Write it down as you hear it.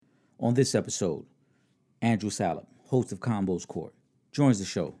On this episode, Andrew Salop, host of Combos Court, joins the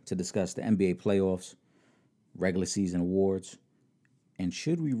show to discuss the NBA playoffs, regular season awards, and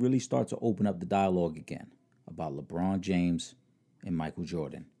should we really start to open up the dialogue again about LeBron James and Michael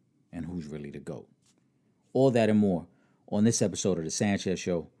Jordan and who's really the GOAT. All that and more on this episode of The Sanchez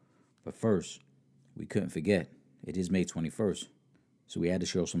Show. But first, we couldn't forget, it is May 21st, so we had to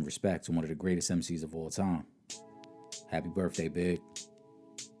show some respect to one of the greatest MCs of all time. Happy birthday, Big.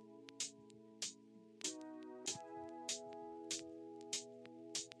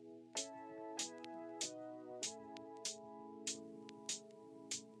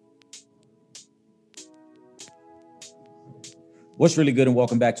 What's really good, and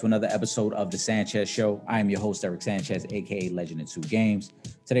welcome back to another episode of The Sanchez Show. I am your host, Eric Sanchez, aka Legend in Two Games.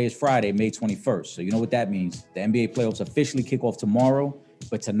 Today is Friday, May 21st, so you know what that means. The NBA playoffs officially kick off tomorrow,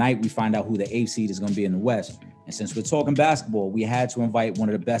 but tonight we find out who the 8th seed is going to be in the West. And since we're talking basketball, we had to invite one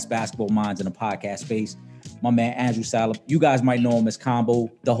of the best basketball minds in the podcast space, my man Andrew Salop. You guys might know him as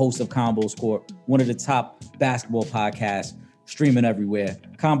Combo, the host of Combos Court, one of the top basketball podcasts, streaming everywhere.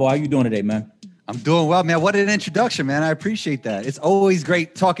 Combo, how you doing today, man? I'm doing well, man. What an introduction, man. I appreciate that. It's always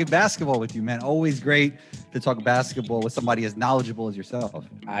great talking basketball with you, man. Always great to talk basketball with somebody as knowledgeable as yourself.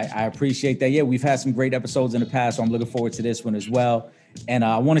 I appreciate that. Yeah, we've had some great episodes in the past, so I'm looking forward to this one as well. And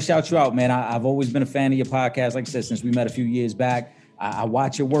I want to shout you out, man. I've always been a fan of your podcast. Like I said, since we met a few years back, I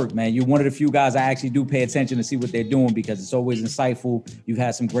watch your work, man. You're one of the few guys I actually do pay attention to see what they're doing because it's always insightful. You've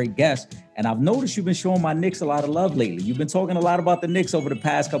had some great guests. And I've noticed you've been showing my Knicks a lot of love lately. You've been talking a lot about the Knicks over the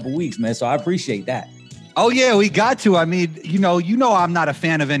past couple of weeks, man. So I appreciate that. Oh, yeah, we got to. I mean, you know, I'm not a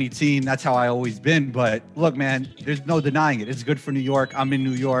fan of any team. That's how I always been. But look, man, there's no denying it. It's good for New York. I'm in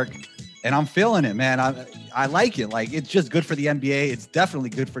New York and I'm feeling it, man. I like it. Like, it's just good for the NBA. It's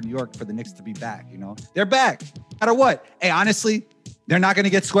definitely good for New York for the Knicks to be back. You know, they're back no matter what. Hey, honestly, they're not going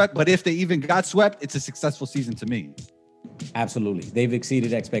to get swept. But if they even got swept, it's a successful season to me. Absolutely. They've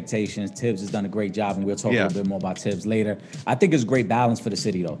exceeded expectations. Tibbs has done a great job, and we'll talk a little bit more about Tibbs later. I think it's great balance for the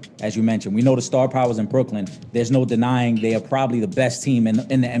city, though. As you mentioned, we know the star powers in Brooklyn. There's no denying they are probably the best team in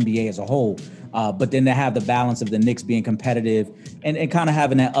the NBA as a whole. But then they have the balance of the Knicks being competitive and kind of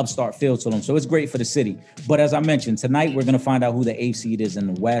having that upstart feel to them. So it's great for the city. But as I mentioned, tonight we're going to find out who the 8th seed is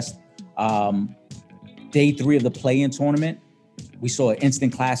in the West. Day 3 of the play-in tournament. We saw an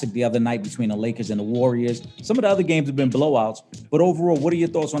instant classic the other night between the Lakers and the Warriors. Some of the other games have been blowouts, but overall, what are your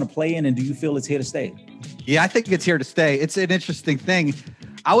thoughts on the play-in, and do you feel it's here to stay? Yeah, I think it's here to stay. It's an interesting thing.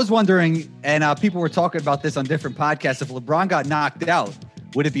 I was wondering, and people were talking about this on different podcasts, if LeBron got knocked out,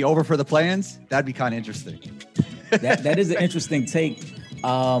 would it be over for the play-ins? That'd be kind of interesting. That is an interesting take.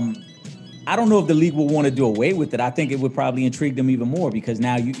 I don't know if the league will want to do away with it. I think it would probably intrigue them even more because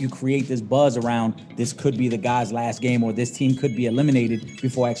now you create this buzz around this could be the guy's last game or this team could be eliminated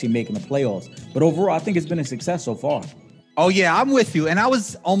before actually making the playoffs. But overall, I think it's been a success so far. Oh, yeah, I'm with you. And I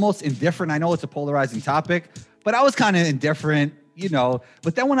was almost indifferent. I know it's a polarizing topic, but I was kind of indifferent, you know.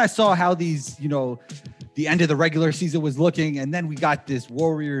 But then when I saw how these, you know, the end of the regular season was looking, and then we got this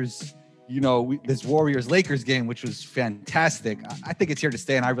Warriors, you know, this Warriors-Lakers game, which was fantastic. I think it's here to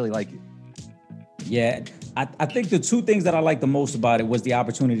stay, and I really like it. Yeah, I think the two things that I liked the most about it was the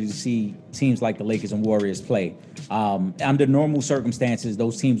opportunity to see teams like the Lakers and Warriors play. Under normal circumstances,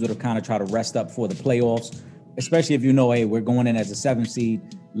 those teams would have kind of tried to rest up for the playoffs, especially if you know, hey, we're going in as a 7th seed.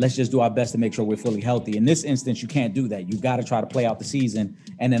 Let's just do our best to make sure we're fully healthy. In this instance, you can't do that. You've got to try to play out the season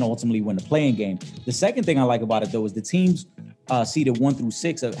and then ultimately win the play-in game. The second thing I like about it, though, is the teams seeded 1 through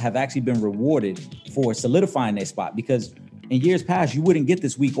 6 have actually been rewarded for solidifying their spot because in years past, you wouldn't get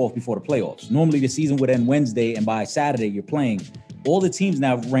this week off before the playoffs. Normally, the season would end Wednesday, and by Saturday, you're playing. All the teams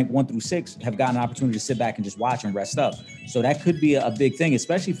now ranked 1 through 6 have gotten an opportunity to sit back and just watch and rest up. So that could be a big thing,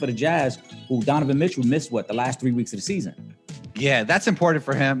 especially for the Jazz, who Donovan Mitchell missed, the last 3 weeks of the season. Yeah, that's important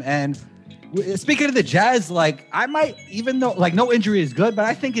for him. And speaking of the Jazz, like, I might, even though, like, no injury is good, but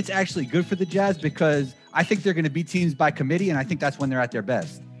I think it's actually good for the Jazz because I think they're going to beat teams by committee, and I think that's when they're at their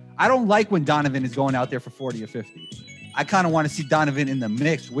best. I don't like when Donovan is going out there for 40 or 50. I kind of want to see Donovan in the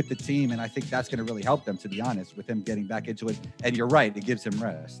mix with the team, and I think that's going to really help them, to be honest, with him getting back into it. And you're right, it gives him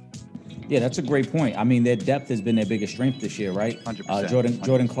rest. Yeah, that's a great point. I mean, their depth has been their biggest strength this year, right? 100%.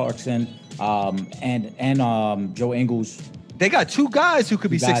 Jordan Clarkson and Joe Ingles. They got 2 guys who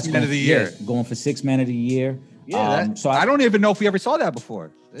could be 6th man of the year. Yeah, going for 6th man of the year. Yeah, So I don't even know if we ever saw that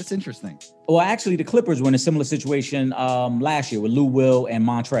before. That's interesting. Well, actually, the Clippers were in a similar situation last year with Lou Will and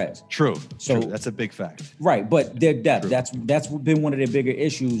Montrez. True. So that's a big fact. Right, but their depth, True. that's been one of their bigger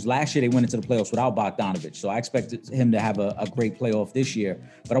issues. Last year, they went into the playoffs without Bogdanovich. So I expected him to have a great playoff this year.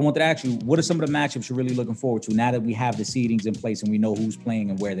 But I wanted to ask you, what are some of the matchups you're really looking forward to now that we have the seedings in place and we know who's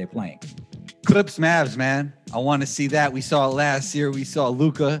playing and where they're playing? Clips Mavs, man. I want to see that. We saw it last year. We saw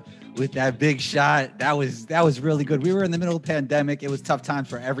Luka with that big shot. That was really good. We were in the middle of the pandemic. It was tough times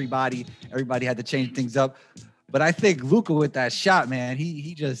for everybody. Everybody had to change things up. But I think Luka with that shot, man,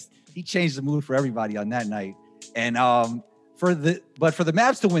 he changed the mood for everybody on that night. And for the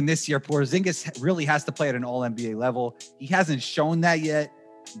Mavs to win this year, Porzingis really has to play at an all NBA level. He hasn't shown that yet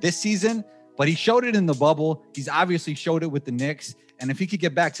this season, but he showed it in the bubble. He's obviously showed it with the Knicks. And if he could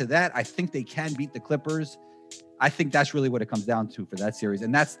get back to that, I think they can beat the Clippers. I think that's really what it comes down to for that series.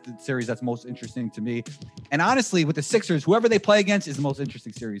 And that's the series that's most interesting to me. And honestly, with the Sixers, whoever they play against is the most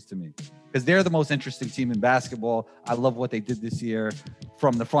interesting series to me because they're the most interesting team in basketball. I love what they did this year,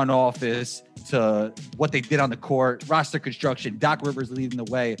 from the front office to what they did on the court, roster construction, Doc Rivers leading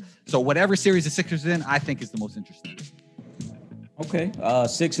the way. So whatever series the Sixers in, I think is the most interesting. Okay.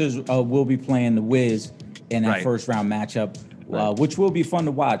 Sixers will be playing the Wiz in that first round matchup. Which will be fun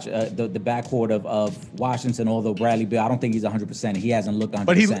to watch. The backcourt of Washington, although Bradley Beal, I don't think he's 100%. He hasn't looked 100%.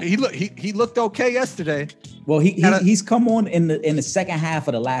 But he looked okay yesterday. Well, he's come on in the second half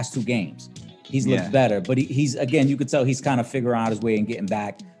of the last two games. He's looked better, but he's again, you could tell he's kind of figuring out his way and getting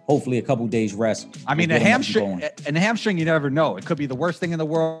back. Hopefully, a couple days rest. I mean, a hamstring, you never know. It could be the worst thing in the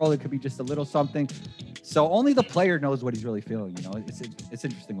world. It could be just a little something. So only the player knows what he's really feeling. You know, it's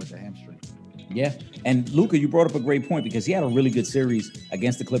interesting with the hamstring. Yeah. And Luka, you brought up a great point because he had a really good series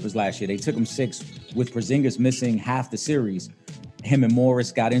against the Clippers last year. They took him 6 with Porzingis missing half the series. Him and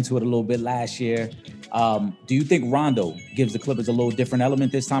Morris got into it a little bit last year. Do you think Rondo gives the Clippers a little different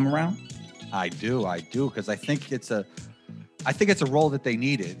element this time around? I do. Because I think it's a role that they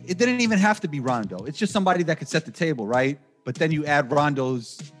needed. It didn't even have to be Rondo. It's just somebody that could set the table, right? But then you add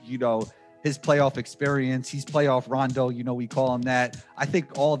Rondo's, his playoff experience. He's playoff Rondo, we call him that. I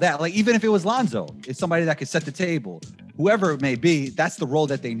think all that, like even if it was Lonzo, it's somebody that could set the table. Whoever it may be, that's the role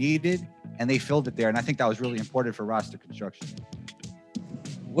that they needed, and they filled it there. And I think that was really important for roster construction.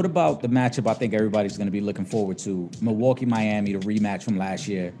 What about the matchup I think everybody's going to be looking forward to? Milwaukee-Miami, the rematch from last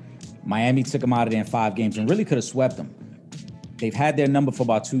year. Miami took them out of there in 5 games and really could have swept them. They've had their number for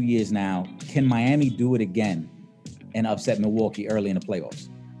about 2 years now. Can Miami do it again and upset Milwaukee early in the playoffs?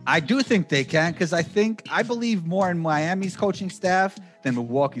 I do think they can because I believe more in Miami's coaching staff than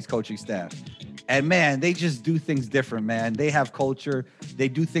Milwaukee's coaching staff. And man, they just do things different, man. They have culture. They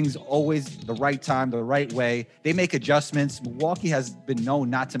do things always the right time, the right way. They make adjustments. Milwaukee has been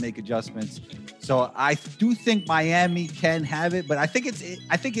known not to make adjustments. So I do think Miami can have it, but I think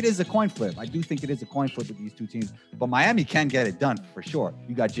it is a coin flip. I do think it is a coin flip with these two teams, but Miami can get it done for sure.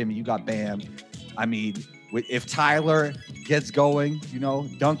 You got Jimmy, you got Bam. I mean, if Tyler gets going,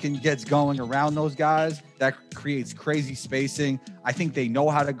 Duncan gets going around those guys, that creates crazy spacing. I think they know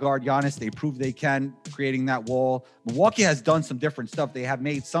how to guard Giannis. They prove they can, creating that wall. Milwaukee has done some different stuff. They have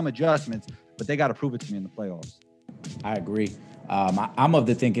made some adjustments, but they got to prove it to me in the playoffs. I agree. I'm of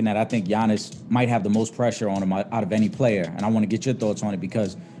the thinking that I think Giannis might have the most pressure on him out of any player, and I want to get your thoughts on it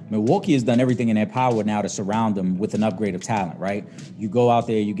because Milwaukee has done everything in their power now to surround them with an upgrade of talent, right? You go out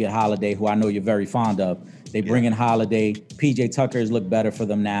there, you get Holiday, who I know you're very fond of. They bring in Holiday. PJ Tucker has looked better for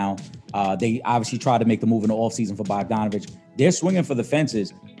them now. They obviously tried to make the move in the offseason for Bogdanovich. They're swinging for the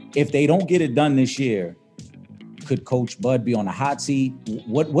fences. If they don't get it done this year, could Coach Bud be on a hot seat?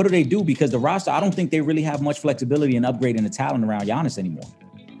 What do they do? Because the roster, I don't think they really have much flexibility in upgrading the talent around Giannis anymore.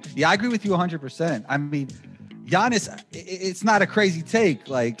 Yeah, I agree with you 100%. I mean, Giannis, it's not a crazy take.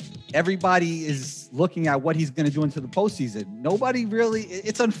 Like, everybody is looking at what he's going to do into the postseason. Nobody really,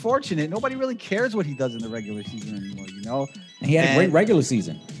 it's unfortunate. Nobody really cares what he does in the regular season anymore, And he had a great regular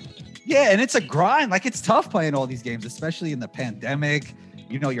season. Yeah, and it's a grind. Like, it's tough playing all these games, especially in the pandemic.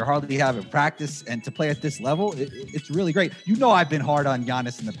 You're hardly having practice, and to play at this level, it's really great. I've been hard on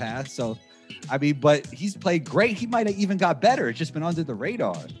Giannis in the past, so I mean, but he's played great. He might have even got better. It's just been under the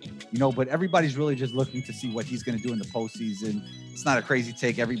radar, but everybody's really just looking to see what he's going to do in the postseason. It's not a crazy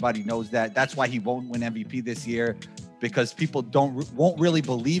take. Everybody knows that. That's why he won't win MVP this year, because people won't really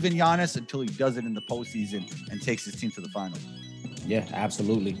believe in Giannis until he does it in the postseason and takes his team to the finals. Yeah,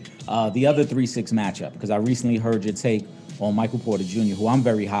 absolutely. The other 3-6 matchup, because I recently heard your take on Michael Porter Jr., who I'm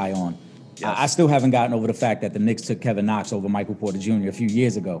very high on. Yes. I still haven't gotten over the fact that the Knicks took Kevin Knox over Michael Porter Jr. a few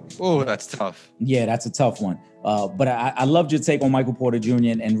years ago. Oh, that's tough. Yeah, that's a tough one. But I loved your take on Michael Porter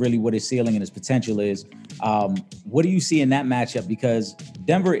Jr. and really what his ceiling and his potential is. What do you see in that matchup? Because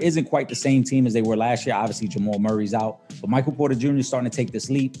Denver isn't quite the same team as they were last year. Obviously, Jamal Murray's out, but Michael Porter Jr. is starting to take this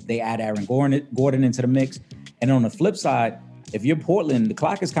leap. They add Aaron Gordon into the mix. And on the flip side, if you're Portland, the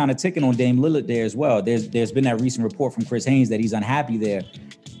clock is kind of ticking on Dame Lillard there as well. There's been that recent report from Chris Haynes that he's unhappy there.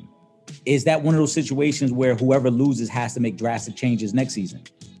 Is that one of those situations where whoever loses has to make drastic changes next season?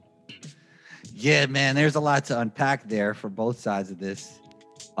 Yeah, man, there's a lot to unpack there for both sides of this.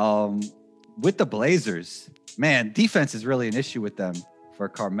 With the Blazers, man, defense is really an issue with them for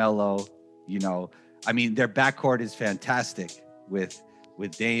Carmelo. You know, I mean, their backcourt is fantastic with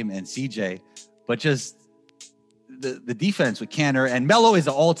Dame and CJ, but just the defense with Kanter and Melo is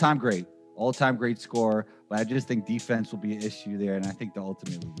an all-time great scorer. But I just think defense will be an issue there, and I think they'll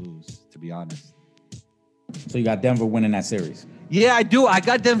ultimately lose, to be honest. So you got Denver winning that series? Yeah, I do. I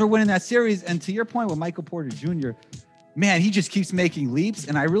got Denver winning that series. And to your point with Michael Porter Jr., man, he just keeps making leaps,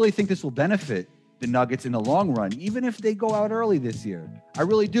 and I really think this will benefit the Nuggets in the long run, even if they go out early this year. I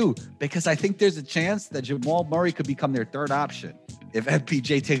really do, because I think there's a chance that Jamal Murray could become their third option if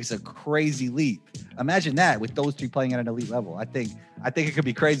MPJ takes a crazy leap. Imagine that with those three playing at an elite level. I think it could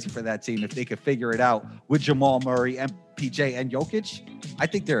be crazy for that team if they could figure it out with Jamal Murray, MPJ, and Jokic. I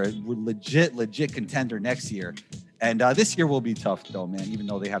think they're a legit contender next year. And this year will be tough, though, man, even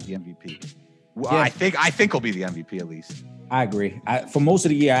though they have the MVP. Well, yeah. I think he'll be the MVP at least. I agree. For most of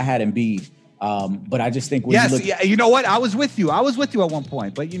the year, I had Embiid. But I just think you know what? I was with you at one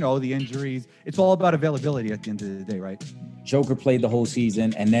point, but you know, the injuries, it's all about availability at the end of the day, right? Joker played the whole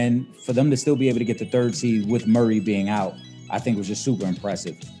season, and then for them to still be able to get the third seed with Murray being out, I think was just super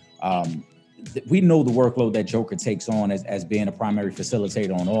impressive. We know the workload that Joker takes on as being a primary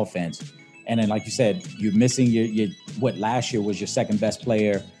facilitator on offense. And then, like you said, you're missing your what last year was your second best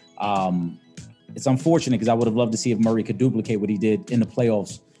player. It's unfortunate because I would have loved to see if Murray could duplicate what he did in the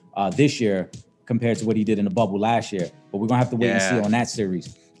playoffs this year compared to what he did in the bubble last year. But we're going to have to wait and see on that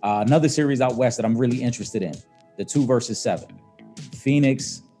series. Another series out west that I'm really interested in, the 2 versus 7.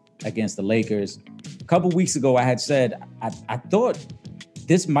 Phoenix against the Lakers. A couple weeks ago, I had said I thought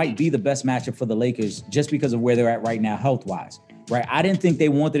this might be the best matchup for the Lakers just because of where they're at right now health-wise. Right? I didn't think they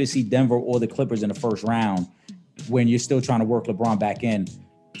wanted to see Denver or the Clippers in the first round when you're still trying to work LeBron back in.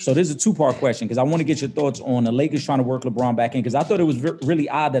 So this is a two-part question because I want to get your thoughts on the Lakers trying to work LeBron back in because I thought it was really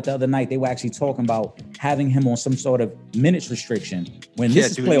odd that the other night they were actually talking about having him on some sort of minutes restriction when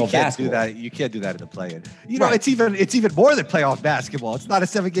this is playoff basketball. You can't do that in the play-in. You know, it's even more than playoff basketball. It's not a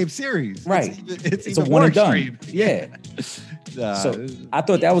 7-game series. Right. It's a one and done. Extreme. Yeah. So I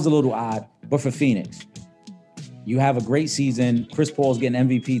thought that was a little odd. But for Phoenix, you have a great season. Chris Paul's getting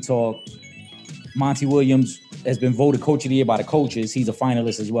MVP talk. Monty Williams has been voted Coach of the Year by the coaches. He's a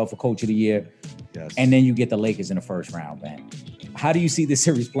finalist as well for Coach of the Year. Yes. And then you get the Lakers in the first round, man. How do you see this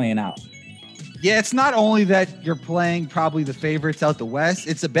series playing out? Yeah, it's not only that you're playing probably the favorites out the West,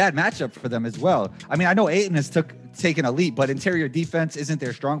 it's a bad matchup for them as well. I mean, I know Ayton has taken a leap, but interior defense isn't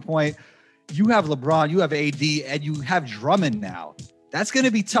their strong point. You have LeBron, you have AD, and you have Drummond now. That's going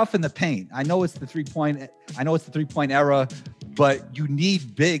to be tough in the paint. I know it's the three-point era, but you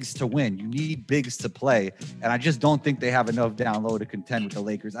need bigs to win. You need bigs to play. And I just don't think they have enough down low to contend with the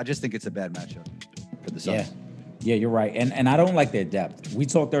Lakers. I just think it's a bad matchup for the Suns. Yeah, you're right. And I don't like their depth. We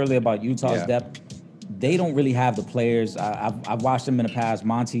talked earlier about Utah's depth. They don't really have the players. I've watched them in the past.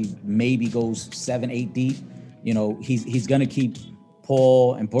 Monty maybe goes 7-8 deep. You know, he's going to keep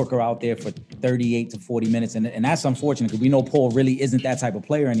Paul and Booker out there for 38 to 40 minutes. And that's unfortunate because we know Paul really isn't that type of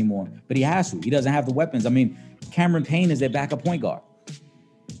player anymore. But he has to. He doesn't have the weapons. I mean, Cameron Payne is their backup point guard.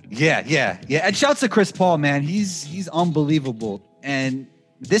 Yeah. And shouts to Chris Paul, man. He's unbelievable. And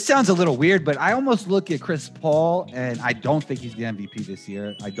this sounds a little weird, but I almost look at Chris Paul and I don't think he's the MVP this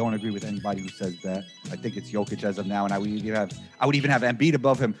year. I don't agree with anybody who says that. I think it's Jokic as of now, and I would even have Embiid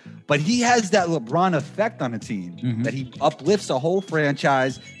above him. But he has that LeBron effect on a team that he uplifts a whole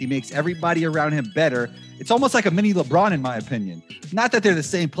franchise. He makes everybody around him better. It's almost like a mini LeBron, in my opinion. Not that they're the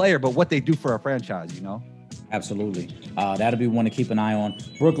same player, but what they do for a franchise, you know? Absolutely. That'll be one to keep an eye on.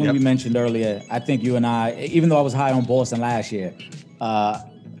 Brooklyn, we mentioned earlier. I think you and I, even though I was high on Boston last year,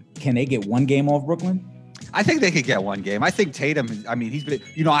 can they get one game off Brooklyn? I think they could get one game. I think Tatum, I mean, he's been,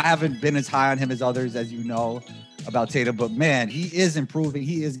 you know, I haven't been as high on him as others, as you know, about Tatum, but man, he is improving.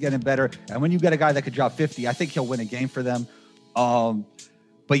 He is getting better. And when you get a guy that could drop 50, I think he'll win a game for them.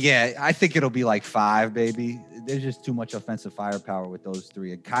 But yeah, I think it'll be like 5, baby. There's just too much offensive firepower with those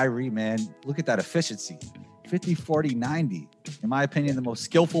three. And Kyrie, man, look at that efficiency. 50, 40, 90. In my opinion, the most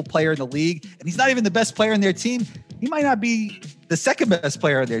skillful player in the league. And he's not even the best player in their team. He might not be the second best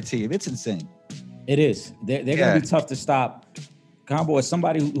player on their team. It's insane. It is. They're going to be tough to stop. Combo, as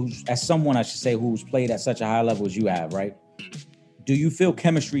someone I should say, who's played at such a high level as you have, right? Do you feel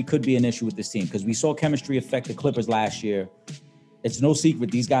chemistry could be an issue with this team? Because we saw chemistry affect the Clippers last year. It's no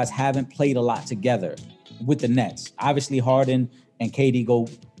secret these guys haven't played a lot together with the Nets. Obviously, Harden and KD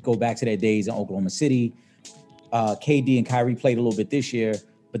go back to their days in Oklahoma City. KD and Kyrie played a little bit this year,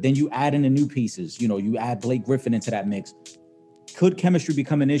 but then you add in the new pieces. You know, you add Blake Griffin into that mix. Could chemistry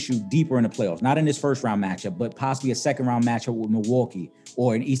become an issue deeper in the playoffs? Not in this first round matchup, but possibly a second round matchup with Milwaukee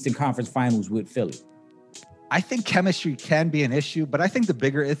or an Eastern Conference Finals with Philly. I think chemistry can be an issue, but I think the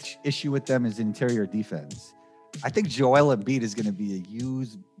bigger issue with them is interior defense. I think Joel Embiid is going to be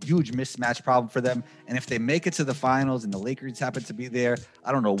a huge mismatch problem for them. And if they make it to the finals and the Lakers happen to be there,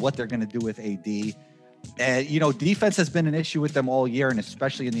 I don't know what they're going to do with AD. And, you know, defense has been an issue with them all year, and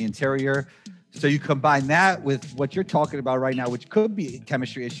especially in the interior. So you combine that with what you're talking about right now, which could be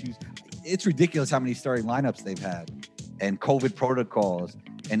chemistry issues. It's ridiculous how many starting lineups they've had and COVID protocols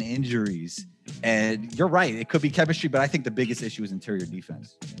and injuries. And you're right. It could be chemistry, but I think the biggest issue is interior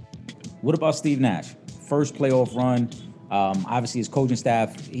defense. What about Steve Nash? First playoff run. Obviously, his coaching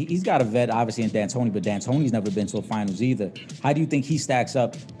staff, he's got a vet, obviously, in D'Antoni, but D'Antoni's never been to a finals either. How do you think he stacks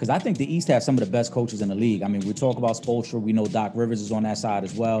up? Because I think the East has some of the best coaches in the league. I mean, we talk about Spoelstra. We know Doc Rivers is on that side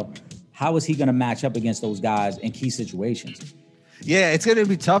as well. How is he going to match up against those guys in key situations? Yeah, it's going to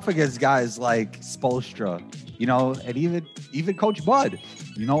be tough against guys like Spoelstra, you know, and even Coach Bud.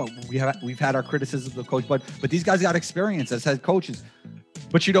 You know, we've had our criticisms of Coach Bud, but these guys got experience as head coaches.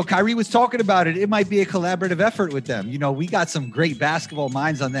 But, you know, Kyrie was talking about it. It might be a collaborative effort with them. You know, we got some great basketball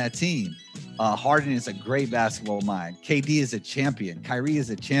minds on that team. Harden is a great basketball mind. KD is a champion. Kyrie is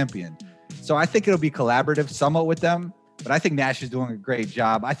a champion. So I think it'll be collaborative somewhat with them. But I think Nash is doing a great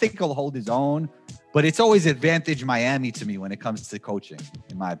job. I think he'll hold his own. But it's always advantage Miami to me when it comes to coaching,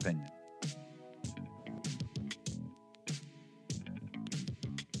 in my opinion.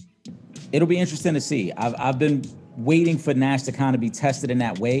 It'll be interesting to see. I've been waiting for Nash to kind of be tested in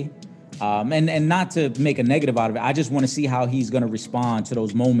that way. And not to make a negative out of it. I just want to see how he's going to respond to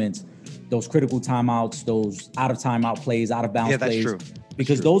those moments, those critical timeouts, those out of timeout plays, out of bounds plays. True.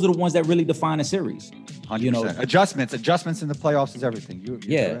 Because those are the ones that really define a series. 100%. You know, adjustments in the playoffs is everything. You're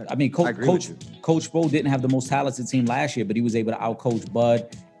correct. I mean, Coach Spo didn't have the most talented team last year, but he was able to outcoach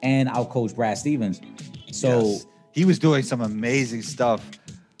Bud and outcoach Brad Stevens. So yes. He was doing some amazing stuff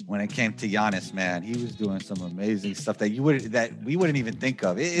when it came to Giannis, man. He was doing some amazing stuff that we wouldn't even think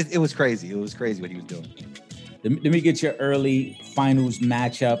of. It was crazy. It was crazy what he was doing. Let me get your early finals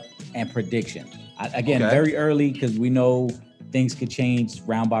matchup and prediction. Very early because we know things could change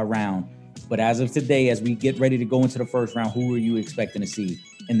round by round. But as of today, as we get ready to go into the first round, who are you expecting to see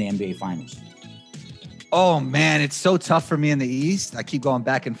in the NBA Finals? Oh, man, it's so tough for me in the East. I keep going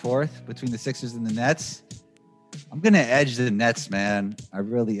back and forth between the Sixers and the Nets. I'm going to edge the Nets, man. I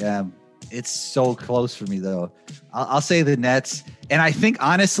really am. It's so close for me, though. I'll say the Nets. And I think,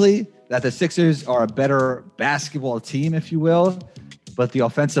 honestly, that the Sixers are a better basketball team, if you will. But the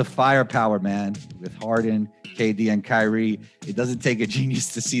offensive firepower, man, with Harden, KD, and Kyrie, it doesn't take a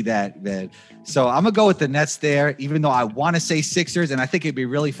genius to see that, man. So I'm going to go with the Nets there, even though I want to say Sixers, and I think it'd be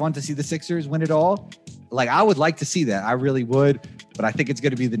really fun to see the Sixers win it all. Like, I would like to see that. I really would. But I think it's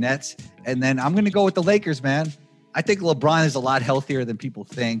going to be the Nets. And then I'm going to go with the Lakers, man. I think LeBron is a lot healthier than people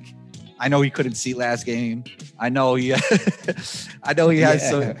think. I know he couldn't see last game. I know he has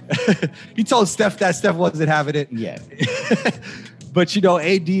some. He told Steph that Steph wasn't having it. Yeah. But, you know,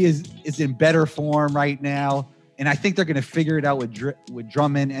 AD is in better form right now. And I think they're going to figure it out with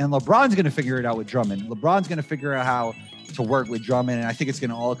Drummond. And LeBron's going to figure it out with Drummond. LeBron's going to figure out how to work with Drummond. And I think it's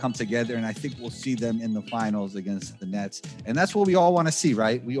going to all come together. And I think we'll see them in the finals against the Nets. And that's what we all want to see,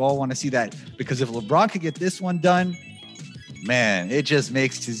 right? We all want to see that. Because if LeBron could get this one done, man, it just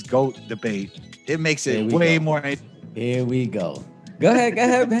makes his GOAT debate. It makes it way more. Here we go. Go ahead,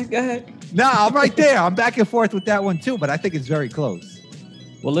 man. Go ahead. No, I'm right there. I'm back and forth with that one too, but I think it's very close.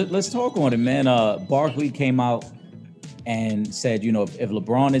 Well, let's talk on it, man. Barkley came out and said, you know, if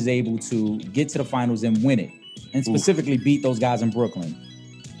LeBron is able to get to the finals and win it, and specifically beat those guys in Brooklyn,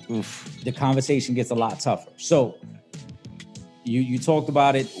 the conversation gets a lot tougher. So you talked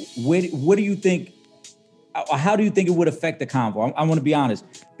about it. What do you think? How do you think it would affect the convo? I want to be honest,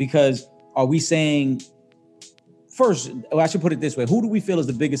 because are we saying first? I should put it this way: who do we feel is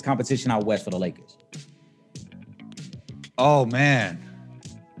the biggest competition out west for the Lakers? Oh man,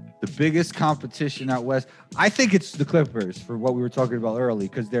 the biggest competition out west, I think it's the Clippers for what we were talking about early,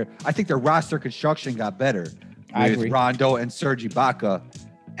 because I think their roster construction got better with Rondo and Serge Ibaka,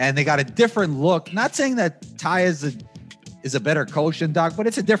 and they got a different look. Not saying that Ty is a better coach than Doc, but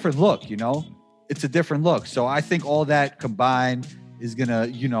it's a different look, It's a different look. So I think all that combined is gonna,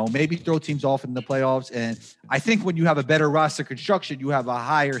 maybe throw teams off in the playoffs. And I think when you have a better roster construction, you have a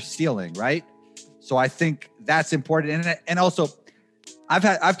higher ceiling, right? So I think that's important. And also,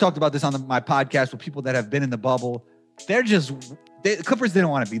 I've talked about this on my podcast with people that have been in the bubble. The Clippers didn't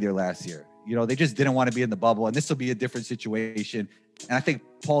want to be there last year. They just didn't want to be in the bubble, and this will be a different situation. And I think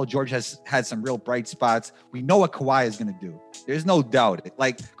Paul George has had some real bright spots. We know what Kawhi is going to do. There's no doubt.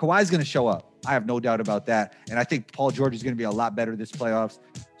 Kawhi is going to show up. I have no doubt about that. And I think Paul George is going to be a lot better this playoffs.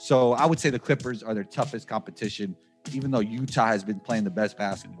 So I would say the Clippers are their toughest competition, even though Utah has been playing the best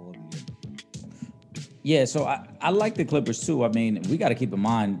basketball of the year. Yeah, so I like the Clippers too. I mean, we got to keep in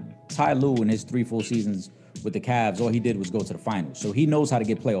mind, Ty Lue in his 3 full seasons with the Cavs, all he did was go to the finals. So he knows how to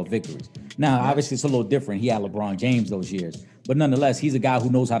get playoff victories. Now, obviously, it's a little different. He had LeBron James those years. But nonetheless, he's a guy who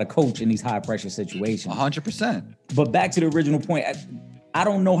knows how to coach in these high-pressure situations. 100%. But back to the original point, I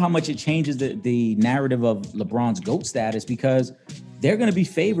don't know how much it changes the narrative of LeBron's GOAT status, because they're going to be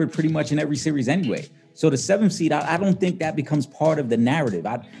favored pretty much in every series anyway. So the 7th seed, I don't think that becomes part of the narrative.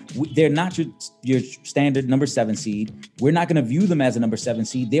 They're not your standard number 7 seed. We're not going to view them as a number 7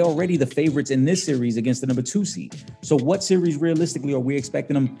 seed. They're already the favorites in this series against the number 2 seed. So what series realistically are we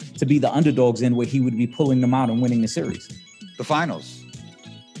expecting them to be the underdogs in, where he would be pulling them out and winning the series? The finals.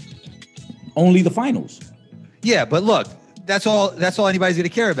 Only the finals. Yeah, but look, that's all anybody's going to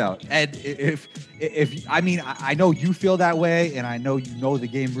care about. And if I know you feel that way, and I know you know the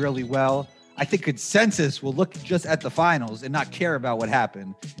game really well. I think consensus will look just at the finals and not care about what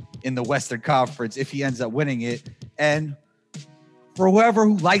happened in the Western Conference if he ends up winning it. And for whoever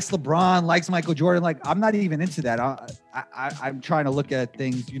who likes LeBron, likes Michael Jordan, I'm not even into that. I'm trying to look at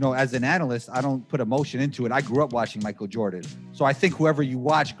things, as an analyst. I don't put emotion into it. I grew up watching Michael Jordan. So I think whoever you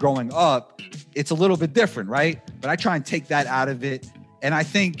watch growing up, it's a little bit different, right? But I try and take that out of it. And I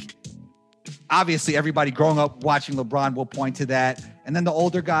think obviously everybody growing up watching LeBron will point to that. And then the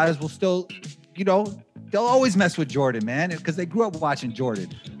older guys will still, they'll always mess with Jordan, man, because they grew up watching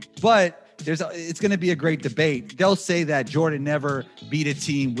Jordan. But it's going to be a great debate. They'll say that Jordan never beat a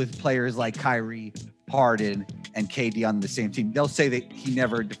team with players like Kyrie, Harden, and KD on the same team. They'll say that he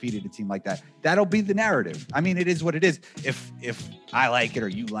never defeated a team like that. That'll be the narrative. I mean, it is what it is. If I like it or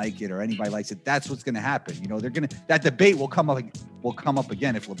you like it or anybody likes it, that's what's going to happen. That debate will come up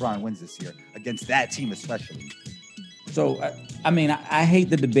again if LeBron wins this year against that team especially. So, I hate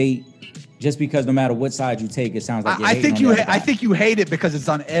the debate just because no matter what side you take, it sounds like you're I think you hate it because it's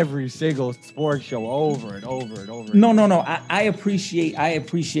on every single sports show over and over and over. No. I appreciate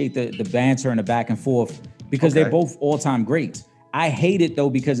the banter and the back and forth because they're both all-time greats. I hate it though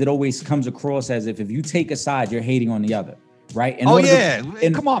because it always comes across as if you take a side, you're hating on the other, right?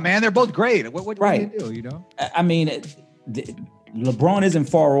 Come on, man, they're both great. What right. do you do? LeBron isn't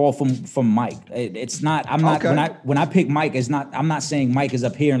far off from Mike. It's not. I'm not. Okay. When I pick Mike, it's not. I'm not saying Mike is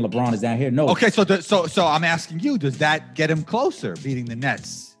up here and LeBron is down here. No. Okay. So I'm asking you, does that get him closer, beating the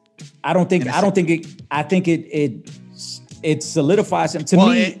Nets? I think it solidifies him. To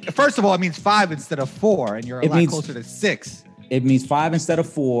me, first of all, it means 5 instead of 4, and you're a lot closer to 6. It means 5 instead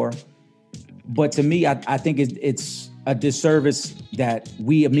of 4. But to me, I think it's a disservice that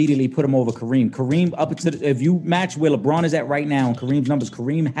we immediately put him over Kareem. Kareem, if you match where LeBron is at right now and Kareem's numbers,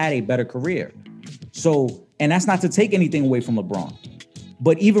 Kareem had a better career. So, and that's not to take anything away from LeBron.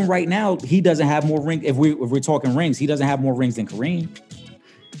 But even right now, he doesn't have more rings. If we're talking rings, he doesn't have more rings than Kareem.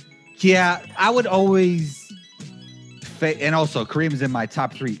 Yeah, I would always. And also, Kareem's in my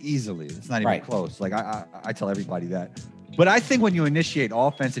top 3 easily. It's not even close. I tell everybody that. But I think when you initiate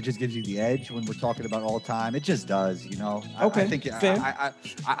offense, it just gives you the edge when we're talking about all time. It just does, Okay, I think fair.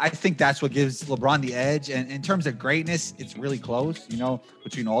 I think that's what gives LeBron the edge. And in terms of greatness, it's really close,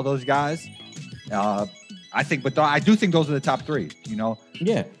 between all those guys. I do think those are the top 3,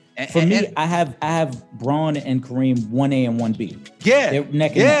 Yeah. For me, I have Bron and Kareem 1A and 1B. Yeah. They're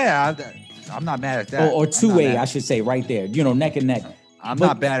neck and neck. I'm not mad at that. Or 2A, I should say, right there. Neck and neck. I'm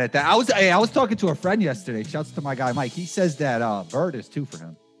not bad at that. I was talking to a friend yesterday. Shouts to my guy Mike. He says that Bird is 2 for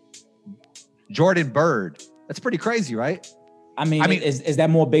him. Jordan Bird. That's pretty crazy, right? I mean, is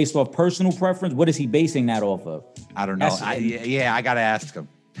that more based off personal preference? What is he basing that off of? I don't know. I gotta ask him.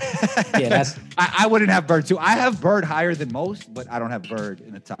 Yeah, that's. I wouldn't have Bird 2. I have Bird higher than most, but I don't have Bird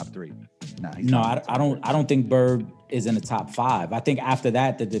in the top 3. I don't think Bird is in the top 5. I think after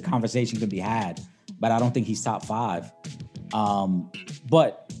that, the conversation could be had, but I don't think he's top 5.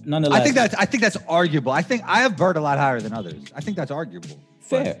 But nonetheless, I think that's arguable. I think I have Bird a lot higher than others. I think that's arguable.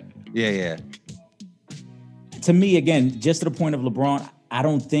 fair. But yeah. To me, again, just to the point of LeBron, I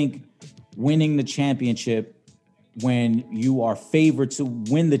don't think winning the championship when you are favored to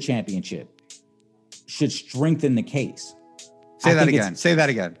win the championship should strengthen the case. Say that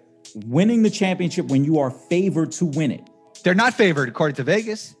again. Winning the championship when you are favored to win it. They're not favored according to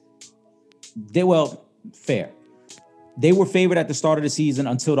Vegas. Fair. They were favored at the start of the season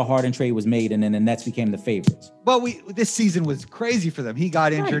until the Harden trade was made, and then the Nets became the favorites. Well, this season was crazy for them. He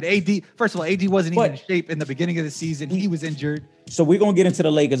got injured. Right. AD, first of all, AD wasn't even in shape in the beginning of the season. He was injured. So we're going to get into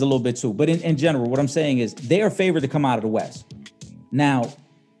the Lakers a little bit too. But in general, what I'm saying is they are favored to come out of the West. Now,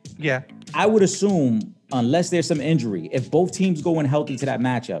 yeah, I would assume, unless there's some injury, if both teams go in healthy to that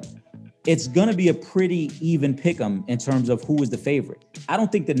matchup, it's going to be a pretty even pick'em in terms of who is the favorite. I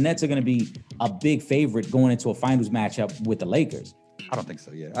don't think the Nets are going to be a big favorite going into a finals matchup with the Lakers. I don't think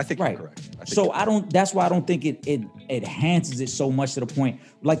so. Yeah, I think right. You're correct. That's why I don't think it enhances it so much to the point.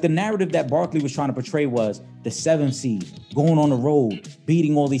 Like the narrative that Barkley was trying to portray was the 7th seed going on the road,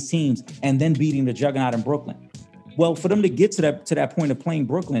 beating all these teams, and then beating the juggernaut in Brooklyn. Well, for them to get to that point of playing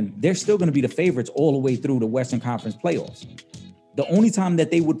Brooklyn, they're still going to be the favorites all the way through the Western Conference playoffs. The only time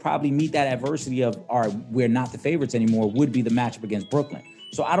that they would probably meet that adversity of, we're not the favorites anymore, would be the matchup against Brooklyn.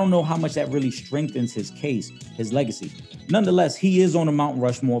 So I don't know how much that really strengthens his case, his legacy. Nonetheless, he is on the Mount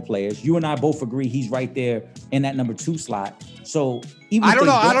Rushmore players. You and I both agree he's right there in that number 2 slot. So even I don't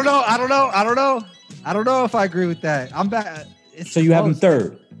know if I agree with that. I'm back. So you have him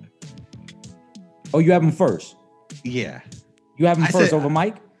 3rd. Oh, you have him 1st. Yeah. You have him first over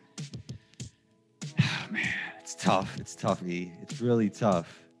Mike? Tough. It's tough, E. It's really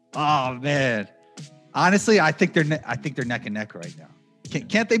tough. Oh man. Honestly, I think they're neck and neck right now.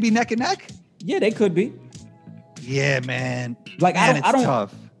 Can't they be neck and neck? Yeah, they could be. Yeah, man. Like man, I don't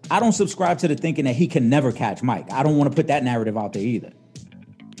tough. I don't subscribe to the thinking that he can never catch Mike. I don't want to put that narrative out there either.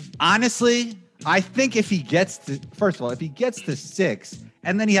 Honestly, I think if he gets to 6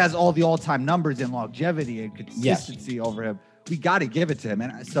 and then he has all the all-time numbers and longevity and consistency over him, we got to give it to him.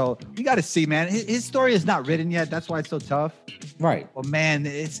 And so we got to see, man, his story is not written yet. That's why it's so tough. Right. Well,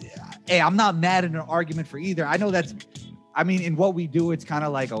 man, I'm not mad at an argument for either. I know in what we do, it's kind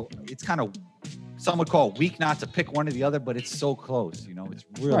of some would call it weak not to pick one or the other, but it's so close, it's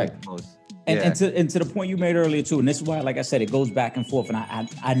really close. And to the point you made earlier too, and this is why, like I said, it goes back and forth. And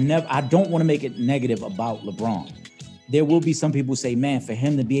I don't want to make it negative about LeBron. There will be some people who say, man, for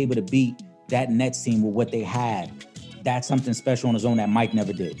him to be able to beat that Nets team with what they had, that's something special on his own that Mike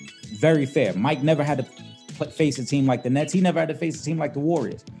never did. Very fair. Mike never had to face a team like the Nets. He never had to face a team like the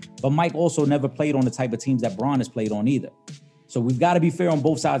Warriors. But Mike also never played on the type of teams that Bron has played on either. So we've got to be fair on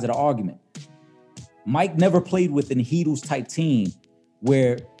both sides of the argument. Mike never played with an Heatles type team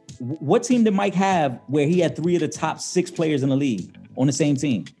where, what team did Mike have where he had 3 of the top 6 players in the league on the same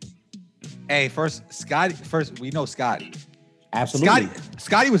team? Hey, Scotty, we know Scotty. Absolutely.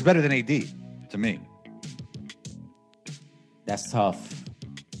 Scotty was better than AD to me. That's tough.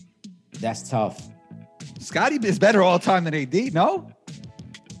 Scotty is better all time than AD, no?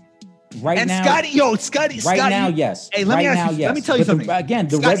 Right now, Scotty. Right now, yes. Hey, let me tell you something. Again,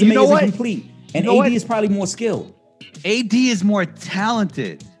 the resume isn't complete, and AD is probably more skilled. AD is more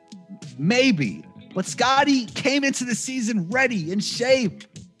talented, maybe, but Scotty came into the season ready, in shape.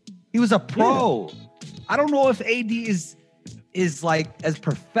 He was a pro. Yeah. I don't know if AD is like as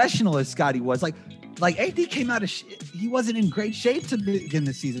professional as Scotty was. Like AD came out of he wasn't in great shape to begin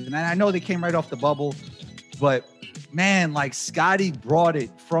the season, and I know they came right off the bubble, but man, like Scotty brought it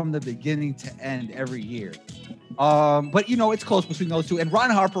from the beginning to end every year. But it's close between those two. And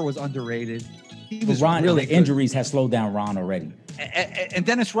Ron Harper was underrated. He was really the injuries has slowed down Ron already. And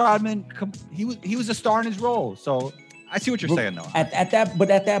Dennis Rodman, he was a star in his role. So I see what you're saying, though. At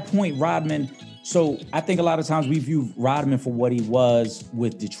that point, Rodman. So I think a lot of times we view Rodman for what he was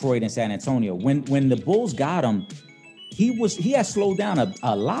with Detroit and San Antonio. When the Bulls got him, he had slowed down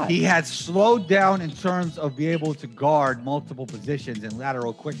a lot. He had slowed down in terms of being able to guard multiple positions and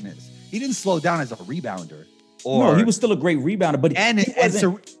lateral quickness. He didn't slow down as a rebounder. No, he was still a great rebounder, but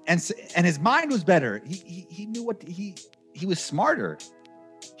and his mind was better. He knew what he was smarter.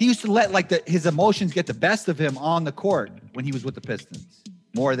 He used to let his emotions get the best of him on the court when he was with the Pistons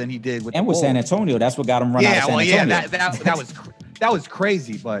more than he did with San Antonio. That's what got him run out of San Antonio. That was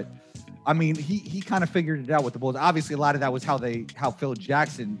crazy, but I mean, he kind of figured it out with the Bulls. Obviously, a lot of that was how Phil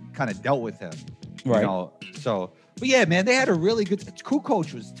Jackson kind of dealt with him, right? But yeah, man, they had a really good.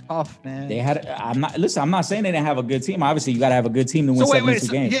 Kukoc was tough, man. They had. I'm not saying they didn't have a good team. Obviously, you got to have a good team to win 72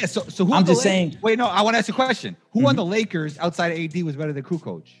 games. Yeah. So who? I'm just saying. Wait, no. I want to ask you a question. Who on the Lakers outside of AD was better than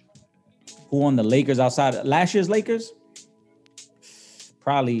Kukoc? Who on the Lakers outside last year's Lakers?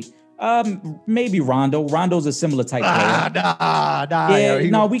 Probably. Maybe Rondo. Rondo's a similar type player. Nah.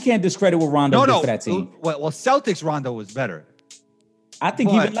 Yeah, we can't discredit what Rondo did for that team. Well, Celtics Rondo was better. I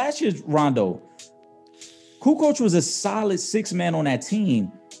think even last year's Rondo. Kukoc was a solid 6-man on that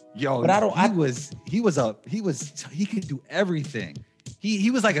team. Yo, but he could do everything.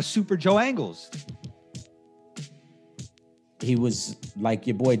 He was like a super Joe Ingles. He was like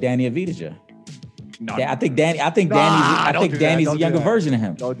your boy Danny Avdija. No, I think Danny's a younger version of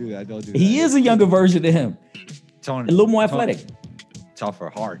him. Don't do that. He is a younger version of him. Tony, a little more athletic. Tougher,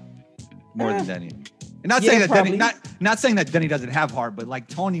 hard. More than Denny. And not saying that probably. Not saying that Denny doesn't have heart, but like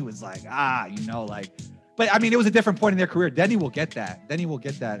Tony was like, but I mean, it was a different point in their career. Denny will get that. Denny will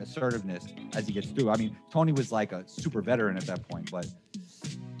get that assertiveness as he gets through. I mean, Tony was like a super veteran at that point, but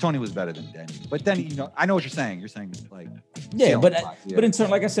Tony was better than Denny. But Denny, I know what you're saying. You're saying like, but in turn,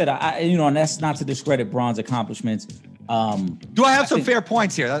 like I said, and that's not to discredit Bron's accomplishments. Do I have some fair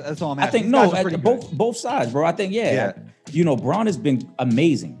points here? That's all I'm asking. I think both sides, bro. I think Bron has been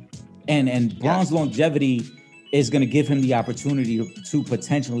amazing, and Bron's longevity is going to give him the opportunity to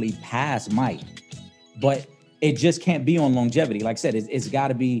potentially pass Mike, but it just can't be on longevity. Like I said, it's got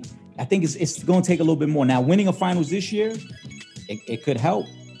to be. I think it's going to take a little bit more. Now, winning a finals this year, it could help.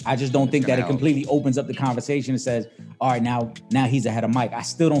 I just don't think that it completely opens up the conversation and says, all right, now he's ahead of Mike. I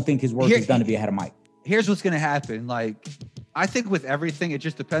still don't think his work is done to be ahead of Mike. Here's what's going to happen. Like, I think with everything, it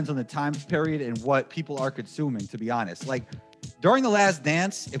just depends on the time period and what people are consuming, to be honest. Like, during The Last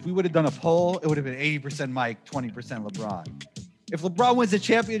Dance, if we would have done a poll, it would have been 80% Mike, 20% LeBron. If LeBron wins the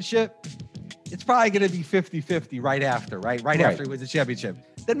championship, it's probably going to be 50-50 right after, right? Right after he wins the championship.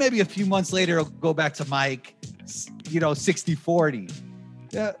 Then maybe a few months later, it'll go back to Mike, 60-40.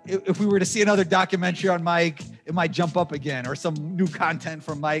 Yeah, if we were to see another documentary on Mike, it might jump up again, or some new content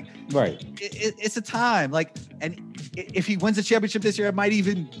from Mike. Right. It's a time. Like, and if he wins the championship this year, it might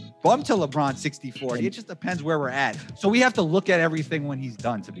even bump to LeBron 60-40. It just depends where we're at. So we have to look at everything when he's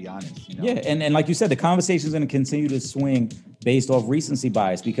done, to be honest. Yeah, and like you said, the conversation is going to continue to swing based off recency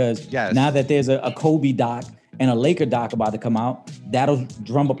bias, because now that there's a Kobe doc and a Laker doc about to come out, that'll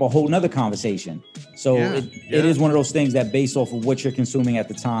drum up a whole nother conversation. So it is one of those things that, based off of what you're consuming at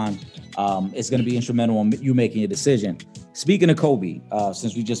the time, it's going to be instrumental in you making a decision. Speaking of Kobe,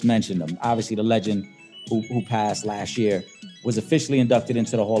 since we just mentioned him, obviously the legend who passed last year was officially inducted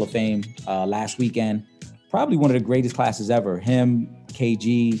into the Hall of Fame last weekend. Probably one of the greatest classes ever. Him,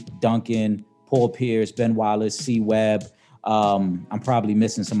 KG, Duncan, Paul Pierce, Ben Wallace, C. Webb. I'm probably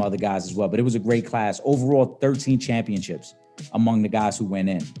missing some other guys as well, but it was a great class. Overall, 13 championships among the guys who went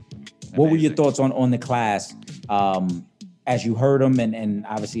in. Amazing. What were your thoughts on the class as you heard them and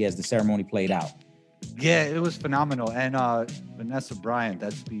obviously as the ceremony played out? Yeah, it was phenomenal. And Vanessa Bryant,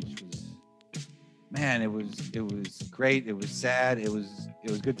 that speech was, man, it was great. It was sad. It was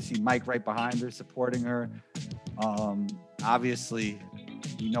good to see Mike right behind her, supporting her. Obviously,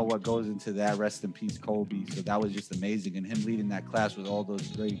 you know what goes into that. Rest in peace, Kobe. So that was just amazing. And him leading that class with all those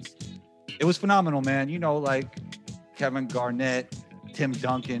greats. It was phenomenal, man. Like Kevin Garnett, Tim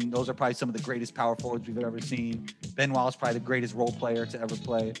Duncan, those are probably some of the greatest power forwards we've ever seen. Ben Wallace, probably the greatest role player to ever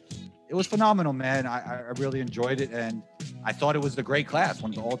play. It was phenomenal, man. I really enjoyed it. And I thought it was a great class,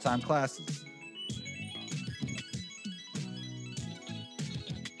 one of the all-time classes.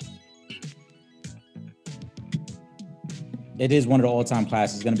 It is one of the all-time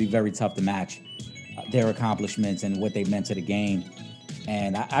classes. It's going to be very tough to match their accomplishments and what they meant to the game.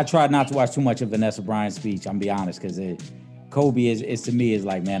 And I tried not to watch too much of Vanessa Bryant's speech, I'm be honest, because Kobe is to me is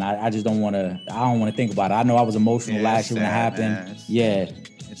like, man, I just don't want to think about it. I know I was emotional last year when it happened.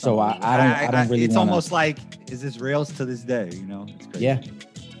 So I don't really. It's almost like, is this real to this day? It's crazy. Yeah,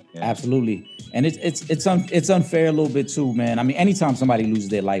 absolutely. And it's unfair a little bit too, man. I mean, anytime somebody loses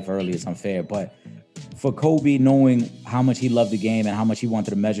their life early, it's unfair. But for Kobe, knowing how much he loved the game and how much he wanted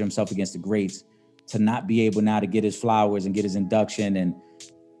to measure himself against the greats, to not be able now to get his flowers and get his induction and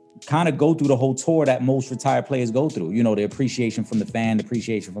kind of go through the whole tour that most retired players go through, the appreciation from the fan, the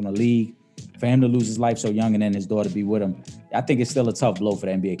appreciation from the league, for him to lose his life so young and then his daughter be with him. I think it's still a tough blow for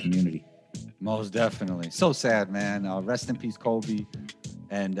the NBA community. Most definitely. So sad, man. Rest in peace, Kobe.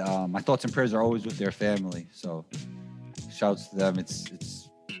 And my thoughts and prayers are always with their family. So shouts to them. It's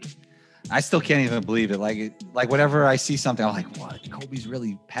I still can't even believe it. Like whenever I see something, I'm like, what? Kobe's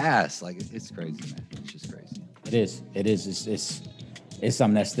really passed. Like, it's crazy, man. It's just crazy. It is. It's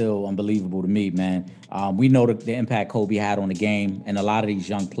something that's still unbelievable to me, man. We know the impact Kobe had on the game and a lot of these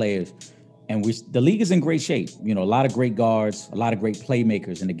young players. And the league is in great shape. You know, a lot of great guards, a lot of great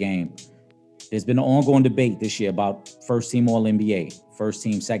playmakers in the game. There's been an ongoing debate this year about first team All-NBA, first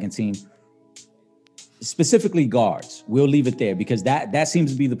team, second team, specifically guards. We'll leave it there because that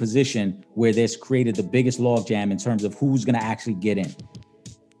seems to be the position where there's created the biggest logjam in terms of who's going to actually get in.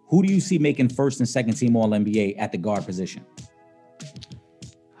 Who do you see making first and second team All-NBA at the guard position?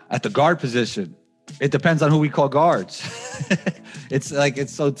 At the guard position, it depends on who we call guards.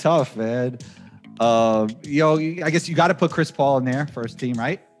 It's so tough, man. I guess you got to put Chris Paul in there, first team,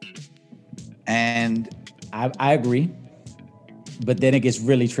 right? And I agree, but then it gets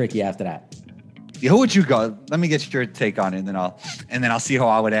really tricky after that. Yeah, who would you go? Let me get your take on it, and then I'll see how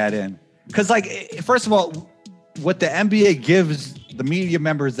I would add in. Because, first of all, what the NBA gives the media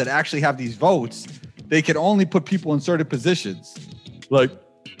members that actually have these votes, they can only put people in certain positions. Like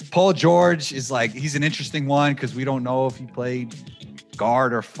Paul George is he's an interesting one because we don't know if he played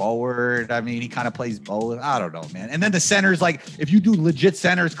guard or forward. I mean, he kind of plays both. I don't know, man. And then the centers, if you do legit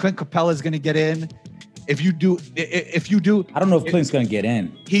centers, Clint Capella is going to get in. If you do, I don't know if Clint's going to get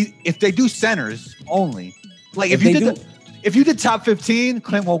in. If they do centers only, if you did top 15,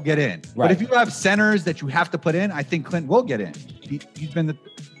 Clint won't get in. Right. But if you have centers that you have to put in, I think Clint will get in. He's been the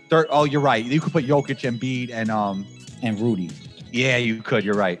third. Oh, you're right. You could put Jokic, Embiid, and Rudy. Yeah, you could.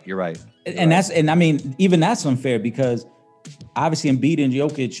 You're right. I mean, even that's unfair because obviously Embiid and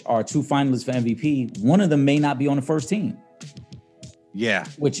Jokic are two finalists for MVP. One of them may not be on the first team. Yeah.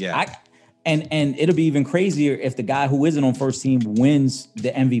 And it'll be even crazier if the guy who isn't on first team wins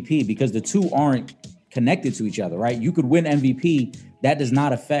the MVP because the two aren't connected to each other, right? You could win MVP. That does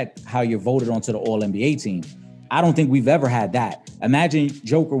not affect how you're voted onto the All-NBA team. I don't think we've ever had that. Imagine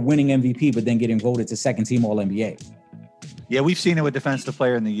Joker winning MVP, but then getting voted to second team All-NBA. Yeah, we've seen it with Defensive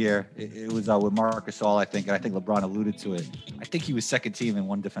Player in the Year. It was with Marc Gasol, I think, and I think LeBron alluded to it. I think he was second team and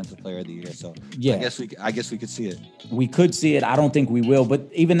one Defensive Player of the Year. So yeah, I guess we could see it. We could see it. I don't think we will, but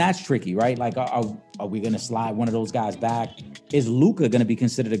even that's tricky, right? Are we going to slide one of those guys back? Is Luka going to be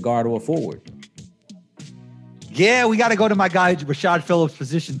considered a guard or a forward? Yeah, we got to go to my guy Rashad Phillips'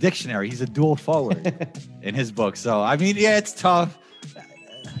 position dictionary. He's a dual forward in his book. So I mean, yeah, it's tough.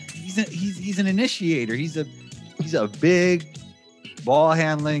 He's an initiator. He's a big ball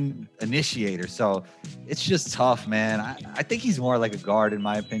handling initiator. So it's just tough, man. I think he's more like a guard in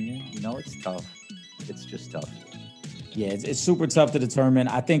my opinion. It's tough. It's just tough. Yeah, it's super tough to determine.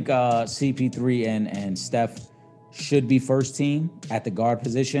 I think CP3 and Steph should be first team at the guard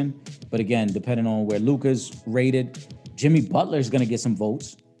position. But again, depending on where Luka's rated, Jimmy Butler is going to get some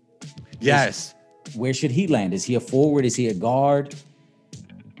votes. Yes. Where should he land? Is he a forward? Is he a guard?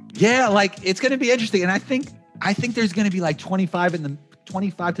 Yeah, it's going to be interesting. And I think there's going to be 25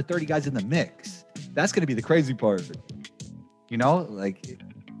 to 30 guys in the mix. That's going to be the crazy part.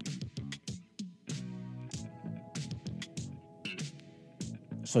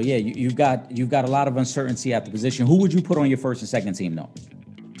 So yeah, you've got a lot of uncertainty at the position. Who would you put on your first and second team though?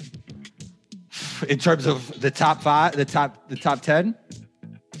 In terms of the top 5, the top 10?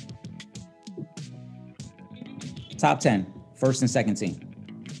 Top 10, first and second team.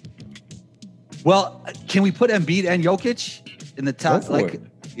 Well, can we put Embiid and Jokic in the top?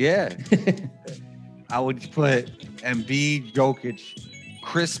 Yeah. I would put Embiid, Jokic,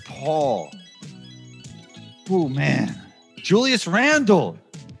 Chris Paul. Oh man, Julius Randle,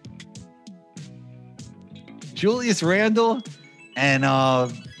 and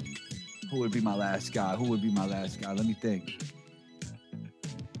who would be my last guy? Let me think.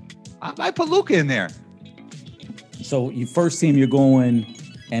 I might put Luka in there. So your first team, you're going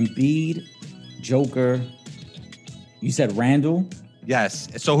Embiid, Joker. You said Randle? Yes.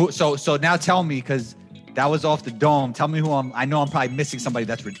 So now tell me, because that was off the dome. Tell me who I know I'm probably missing somebody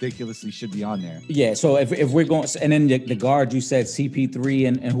that's ridiculously should be on there. Yeah. So if we're going, and then the guard, you said CP3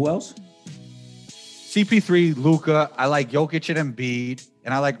 and who else? CP3, Luka. I like Jokic and Embiid,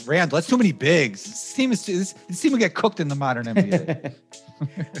 and I like Randle. That's too many bigs. This team will get cooked in the modern NBA.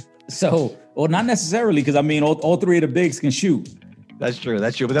 So, well, not necessarily, because I mean, all three of the bigs can shoot. That's true.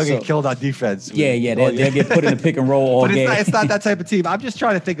 But they'll get killed on defense. Yeah. They'll get put in the pick and roll all game. But it's not that type of team. I'm just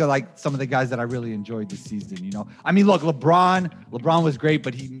trying to think of some of the guys that I really enjoyed this season. I mean, look, LeBron was great,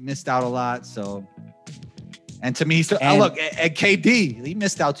 but he missed out a lot. So, and to me, look, and KD, he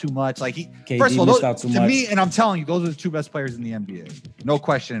missed out too much. KD first of all, missed out too much. me, and I'm telling you, those are the two best players in the NBA. No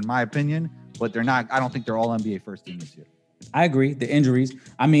question, in my opinion. But they're not. I don't think they're all NBA first team this year. I agree. The injuries.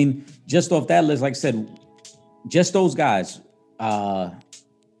 I mean, just off that list, like I said, just those guys.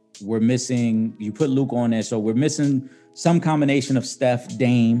 We're missing. You put Luke on there, so we're missing some combination of Steph,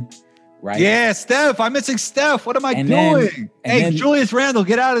 Dame, right? Yeah, Steph. I'm missing Steph. What am I And doing? then Julius Randle,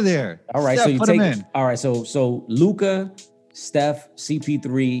 get out of there. All right, Steph, so you put take him in. All right, so Luka, Steph,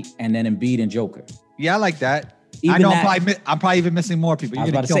 CP3, and then Embiid and Joker. Yeah, I like that. Even I know that, I'm probably even missing more people. I was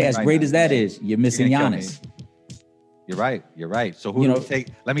about to say, as great as that is, you're missing Giannis. You're right. So who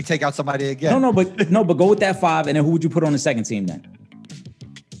let me take out somebody again. No, but go with that 5, and then who would you put on the second team then?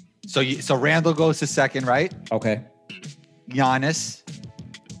 So Randall goes to second, right? Okay. Giannis.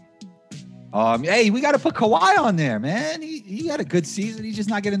 Hey, we got to put Kawhi on there, man. He had a good season. He's just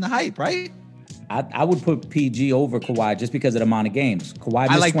not getting the hype, right? I would put PG over Kawhi just because of the amount of games. Kawhi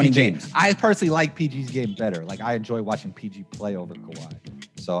missed 20 games. I personally like PG's game better. Like, I enjoy watching PG play over Kawhi.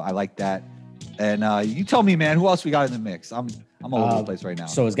 So I like that. And you tell me, man, who else we got in the mix? I'm all over the place right now.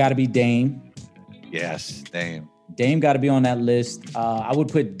 So it's got to be Dame. Yes, Dame. Dame got to be on that list. I would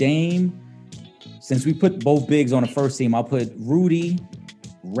put Dame, since we put both bigs on the first team, I'll put Rudy,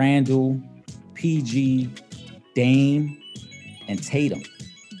 Randall, PG, Dame, and Tatum.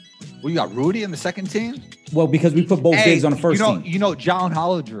 Well, you got Rudy in the second team? Well, because we put both bigs on the first team. You know, John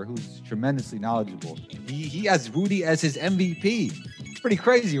Hollinger, who's tremendously knowledgeable, he has Rudy as his MVP. It's pretty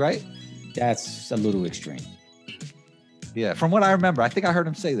crazy, right? That's a little extreme. Yeah, from what I remember, I think I heard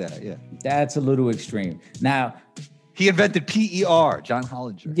him say that. Yeah, that's a little extreme. Now, he invented PER, John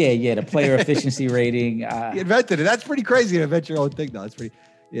Hollinger. Yeah, the player efficiency rating. He invented it. That's pretty crazy to invent your own thing, though. That's pretty.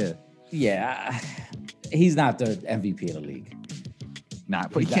 Yeah. Yeah, he's not the MVP of the league. Nah,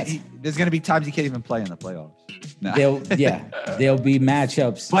 but there's going to be times he can't even play in the playoffs. Nah. There'll be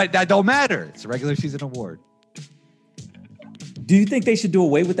matchups, but that don't matter. It's a regular season award. Do you think they should do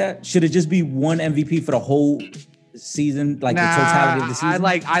away with that? Should it just be one MVP for the whole season, like the totality of the season?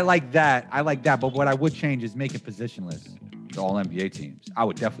 I like that. But what I would change is make it positionless. The all NBA teams. I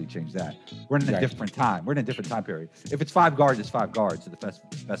would definitely change that. We're in a different time. We're in a different time period. If it's 5 guards, it's 5 guards to the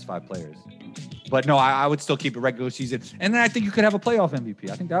best 5 players. But no, I would still keep it regular season. And then I think you could have a playoff MVP.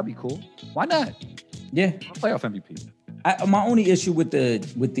 I think that'd be cool. Why not? Yeah, a playoff MVP. My only issue with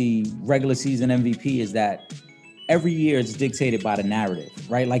the regular season MVP is that every year it's dictated by the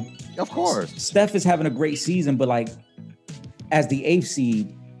narrative, right? Like, of course, Steph is having a great season, but like, as the 8th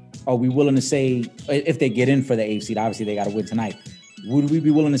seed, are we willing to say, if they get in for the 8th seed, obviously they got to win tonight, would we be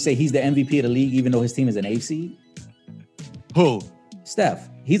willing to say he's the MVP of the league even though his team is an 8th seed? Who? Steph.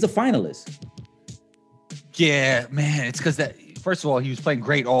 He's a finalist. Yeah, man. It's because that, first of all, he was playing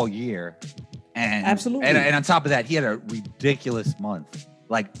great all year. And absolutely. And on top of that, he had a ridiculous month.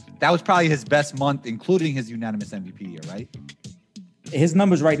 Like, that was probably his best month, including his unanimous MVP year, right? His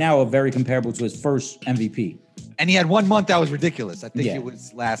numbers right now are very comparable to his first MVP. And he had one month that was ridiculous. I think it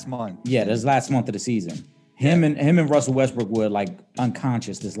was last month. Yeah, this last month of the season. Him and Russell Westbrook were like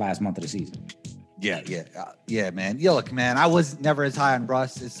unconscious this last month of the season. Yeah, man. Yeah, look, man, I was never as high on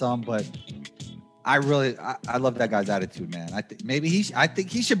Russ as some, but I love that guy's attitude, man. I think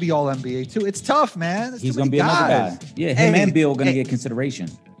he should be all NBA too. It's tough, man. He's gonna be another guy. Yeah, him and Bill gonna get consideration.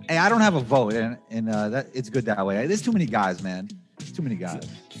 Hey, I don't have a vote, and that it's good that way. There's too many guys, man. There's too many guys.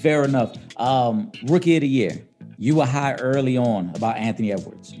 Fair enough. Rookie of the year. You were high early on about Anthony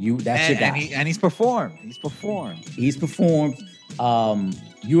Edwards. That's your guy. And he's performed. He's performed.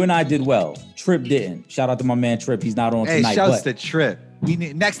 You and I did well. Trip didn't. Shout out to my man Trip. He's not on tonight. Hey, shouts to Trip.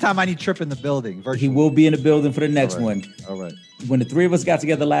 Next time I need Trip in the building. Virtually. He will be in the building for the next one. All right. When the 3 of us got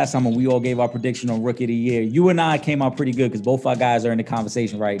together last time and we all gave our prediction on Rookie of the Year, you and I came out pretty good because both our guys are in the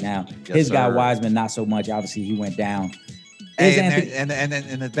conversation right now. His guy Wiseman, not so much. Obviously, he went down. Hey, and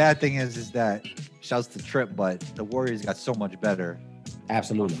the bad thing is that shouts to Trip, but the Warriors got so much better.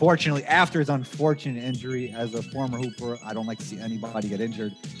 Absolutely. Unfortunately, after his unfortunate injury as a former hooper, I don't like to see anybody get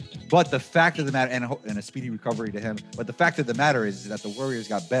injured. But the fact of the matter, and a speedy recovery to him, but the fact of the matter is that the Warriors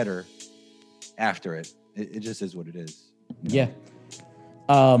got better after it. It just is what it is. Yeah.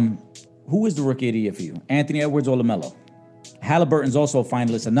 Who is the Rookie of the Year for you? Anthony Edwards or LaMelo? Halliburton's also a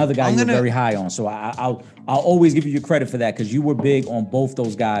finalist, another guy you're very high on. So I'll always give you your credit for that because you were big on both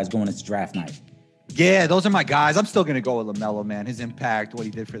those guys going into draft night. Yeah, those are my guys. I'm still going to go with LaMelo, man. His impact, what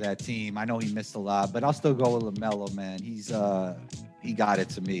he did for that team. I know he missed a lot, but I'll still go with LaMelo, man. He got it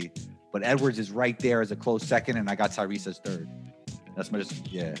to me. But Edwards is right there as a close second, and I got Tyrese as third.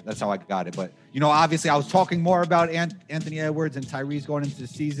 That's how I got it. But, obviously I was talking more about Anthony Edwards and Tyrese going into the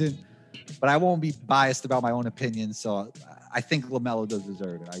season, but I won't be biased about my own opinion. So I think LaMelo does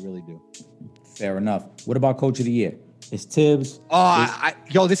deserve it. I really do. Fair enough. What about Coach of the Year? It's Tibbs.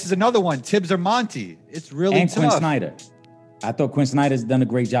 This is another one. Tibbs or Monty. It's really tough. And Quinn Snyder. I thought Quinn Snyder's done a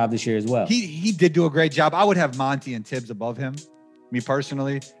great job this year as well. He did do a great job. I would have Monty and Tibbs above him, me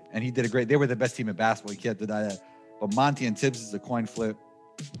personally. And he did they were the best team in basketball. You can't deny that. But Monty and Tibbs is a coin flip.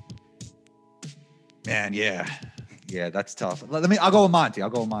 Man, yeah, that's tough. I'll go with Monty.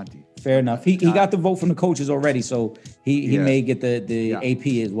 Fair enough. He got the vote from the coaches already, so he may get the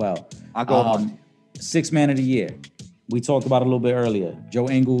AP as well. I'll go with Monty. Sixth man of the year. We talked about it a little bit earlier. Joe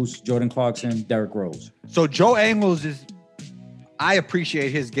Ingles, Jordan Clarkson, Derrick Rose. So Joe Ingles I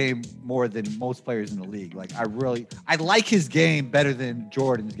appreciate his game more than most players in the league. Like I like his game better than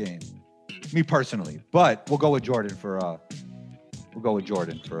Jordan's game, me personally. But we'll go with Jordan for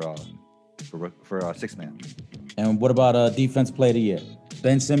sixth man. And what about defense player of the year?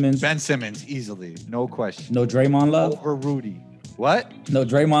 Ben Simmons, easily, no question. No Draymond Love over Rudy. What? No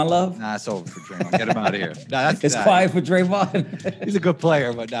Draymond Love? Nah, it's over for Draymond. Get him out of here. Nah, it's quiet for Draymond. He's a good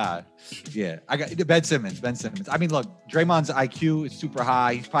player, but nah. Yeah, I got Ben Simmons. I mean, look, Draymond's IQ is super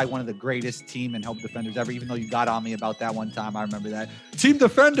high. He's probably one of the greatest team and help defenders ever. Even though you got on me about that one time, I remember that. Team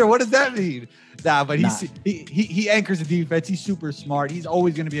defender. What does that mean? Nah, but he anchors the defense. He's super smart. He's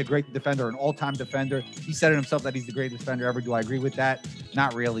always going to be a great defender, an all-time defender. He said it himself that he's the greatest defender ever. Do I agree with that?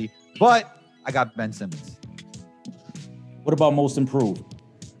 Not really, but I got Ben Simmons. What about most improved?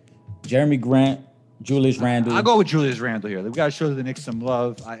 Jeremy Grant, Julius Randle. I'll go with Julius Randle here. We got to show the Knicks some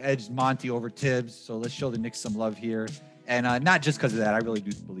love. I edged Monty over Tibbs, so let's show the Knicks some love here. And not just because of that. I really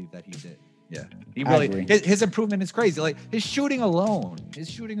do believe that he did. Yeah, he really. His improvement is crazy. Like his shooting alone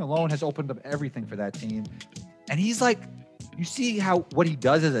has opened up everything for that team. And he's like, you see what he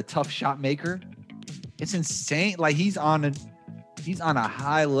does as a tough shot maker. It's insane. Like he's on a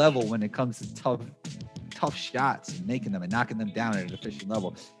high level when it comes to tough shots and making them and knocking them down at an efficient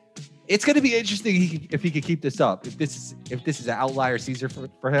level. It's going to be interesting if he could keep this up. If this is an outlier Caesar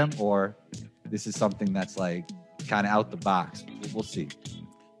for him, or this is something that's like kind of out the box. We'll see.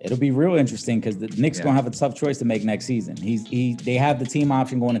 It'll be real interesting because the Knicks gonna have a tough choice to make next season. They have the team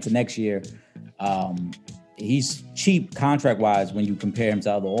option going into next year. He's cheap contract wise when you compare him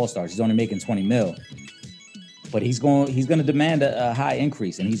to other All-Stars. He's only making $20 million, but he's going to demand a high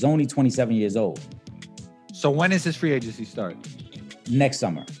increase, and he's only 27 years old. So when is his free agency start? Next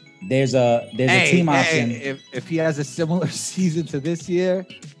summer. There's a team option. If he has a similar season to this year,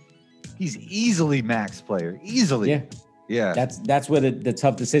 he's easily max player. Easily. Yeah. That's where the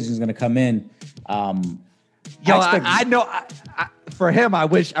tough decision is going to come in. I know. For him, I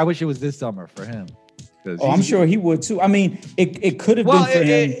wish it was this summer for him. I'm sure he would too. I mean, it could have been for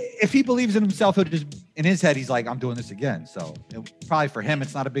him. If he believes in himself, he'll just in his head, he's like, I'm doing this again. So probably for him,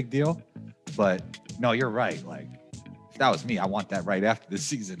 it's not a big deal. But no, you're right. Like if that was me, I want that right after this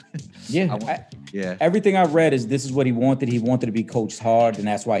season. Everything I've read is this is what he wanted. He wanted to be coached hard, and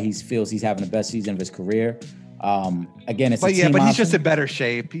that's why he feels he's having the best season of his career. Again, it's but he's just in better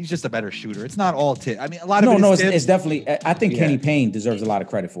shape. He's just a better shooter. It's not all tip. I mean, a lot of it's definitely. I think Kenny Payne deserves a lot of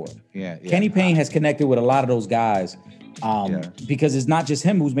credit for it. Yeah. Kenny Payne has connected with a lot of those guys because it's not just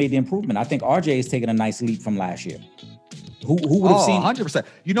him who's made the improvement. I think RJ has taken a nice leap from last year. Who would have seen 100%?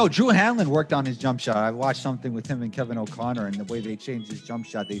 You know, Drew Hanlon worked on his jump shot. I watched something with him and Kevin O'Connor, and the way they changed his jump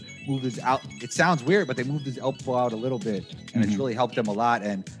shot, they moved his out. It sounds weird, but they moved his elbow out a little bit, and it's really helped him a lot.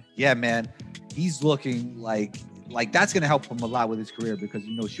 And yeah, man, he's looking like that's going to help him a lot with his career because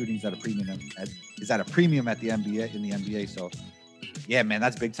shooting's at a premium at the NBA in the NBA. So yeah, man,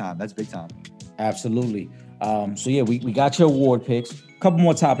 that's big time. Absolutely. We got your award picks. A couple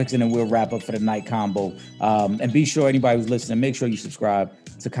more topics and then we'll wrap up for the night combo. And be sure anybody who's listening, make sure you subscribe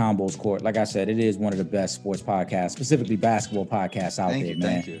to Combos Court. Like I said, it is one of the best sports podcasts, specifically basketball podcasts out there,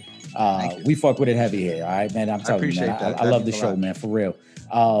 man. Thank you. We fuck with it heavy here. All right, man. I'm telling you, man. I love the show, man, for real.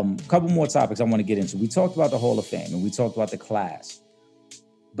 Couple more topics I want to get into. We talked about the Hall of Fame and we talked about the class.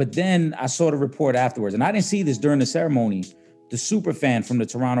 But then I saw the report afterwards, and I didn't see this during the ceremony. The super fan from the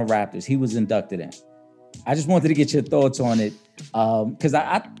Toronto Raptors, he was inducted in. I just wanted to get your thoughts on it because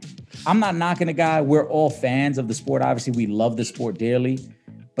I'm not knocking the guy. We're all fans of the sport. Obviously, we love the sport dearly.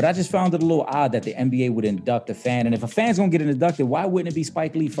 But I just found it a little odd that the NBA would induct a fan. And if a fan's going to get inducted, why wouldn't it be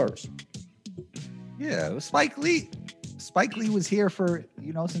Spike Lee first? Yeah, Spike Lee. Spike Lee was here for,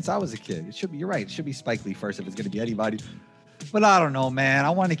 since I was a kid. You're right. It should be Spike Lee first if it's going to be anybody. But I don't know, man. I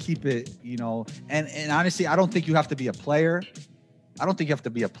want to keep it, and honestly, I don't think you have to be a player. I don't think you have to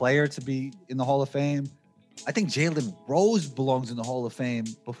be a player to be in the Hall of Fame. I think Jalen Rose belongs in the Hall of Fame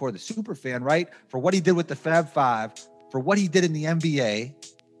before the super fan, right? For what he did with the Fab Five, for what he did in the NBA,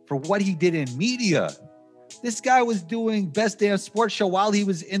 for what he did in media. This guy was doing Best Damn Sports Show while he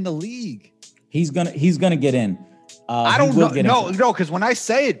was in the league. He's gonna get in. I don't know. No, because when I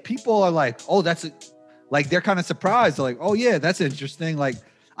say it, people are like, "Oh, they're kind of surprised. They're like, "Oh yeah, that's interesting." Like,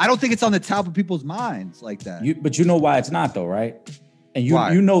 I don't think it's on the top of people's minds like that. But you know why it's not though, right? And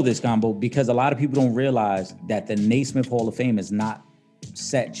you know this, Combo, because a lot of people don't realize that the Naismith Hall of Fame is not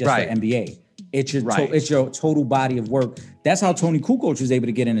set just for NBA. It's your total body of work. That's how Tony Kukoc was able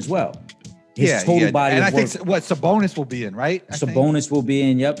to get in as well. His total body of work. And I think Sabonis will be in, right? Sabonis will be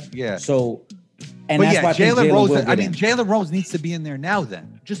in. Yep. Yeah. So, and that's why Jalen Rose. Jalen Rose needs to be in there now.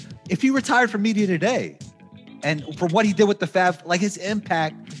 Then, just if he retired from media today, and for what he did with the Fab, like his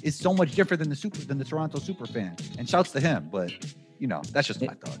impact is so much different than the Toronto Superfan. And shouts to him, but that's just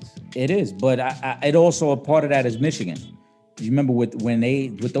my thoughts. It is, but it also a part of that is Michigan. You remember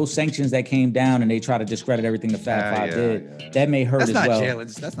with those sanctions that came down and they tried to discredit everything the Fab Five did. That may hurt as well.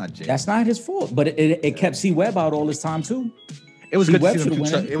 That's not Jalen. That's not his fault. But it kept C Webb out all this time too. It was good to see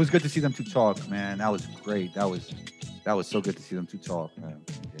them. It was good to see them two talk, man. That was great. That was so good to see them two talk, man.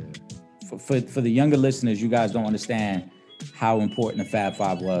 Yeah. For the younger listeners, you guys don't understand how important the Fab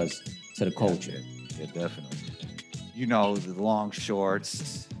Five was to the culture. Yeah, definitely. The long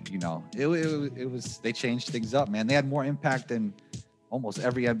shorts. It was, they changed things up, man. They had more impact than almost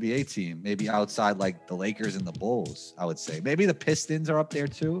every NBA team, maybe outside like the Lakers and the Bulls, I would say. Maybe the Pistons are up there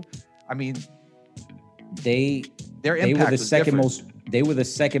too. I mean, they were the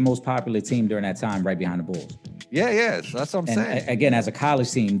second most popular team during that time, right behind the Bulls. Yeah. So that's what I'm saying. Again, as a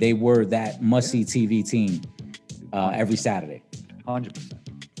college team, they were that must-see TV team every Saturday. 100%.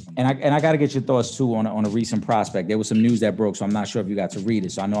 And I got to get your thoughts too on a recent prospect. There was some news that broke, so I'm not sure if you got to read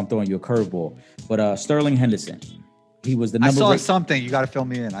it. So I know I'm throwing you a curveball. But Sterling Henderson, he was the number. I saw something. You got to fill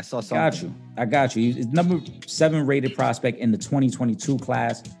me in. I saw something. I got you. He's number 7 rated prospect in the 2022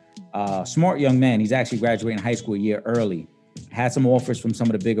 class. Smart young man. He's actually graduating high school a year early. Had some offers from some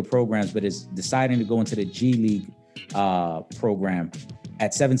of the bigger programs, but is deciding to go into the G League program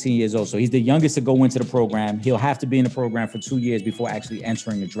at 17 years old. So he's the youngest to go into the program. He'll have to be in the program for 2 years before actually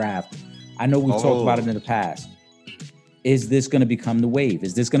entering the draft. I know we've talked about it in the past. Is this going to become the wave?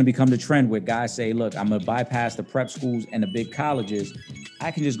 Is this going to become the trend where guys say, look, I'm going to bypass the prep schools and the big colleges.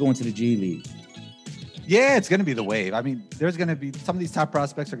 I can just go into the G League. Yeah, it's going to be the wave. I mean, there's going to be some of these top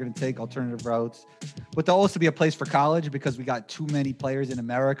prospects are going to take alternative routes, but there'll also be a place for college because we got too many players in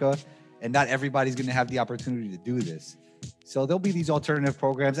America and not everybody's going to have the opportunity to do this. So there'll be these alternative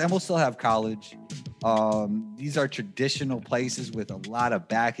programs and we'll still have college. These are traditional places with a lot of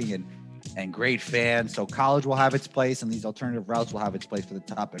backing and great fans. So college will have its place and these alternative routes will have its place for the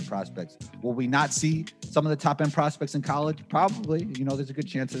top end prospects. Will we not see some of the top end prospects in college? Probably, there's a good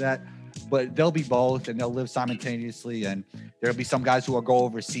chance of that, but they'll be both and they'll live simultaneously. And there'll be some guys who will go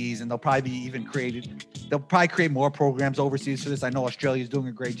overseas and they'll probably create more programs overseas for this. I know Australia is doing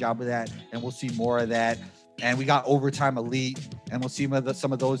a great job of that and we'll see more of that. And we got Overtime Elite, and we'll see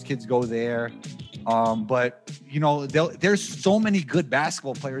some of those kids go there. But, there's so many good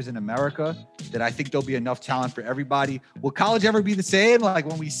basketball players in America that I think there'll be enough talent for everybody. Will college ever be the same? Like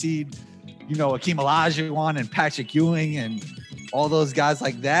when we see, Akeem Olajuwon and Patrick Ewing and all those guys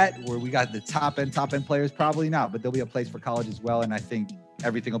like that, where we got the top end players? Probably not, but there'll be a place for college as well. And I think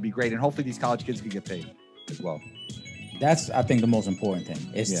everything will be great. And hopefully these college kids can get paid as well. That's, I think, the most important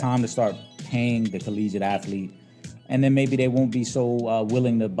thing. It's time to start paying the collegiate athlete. And then maybe they won't be so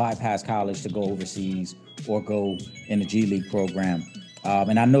willing to bypass college to go overseas or go in the G League program.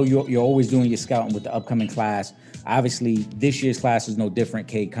 And I know you're always doing your scouting with the upcoming class. Obviously, this year's class is no different.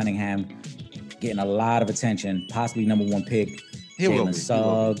 Cade Cunningham getting a lot of attention, possibly number 1 pick. Jalen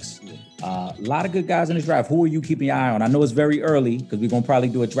Suggs. A lot of good guys in this draft. Who are you keeping your eye on? I know it's very early because we're going to probably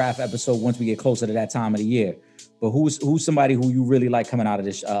do a draft episode once we get closer to that time of the year. But who's somebody who you really like coming out of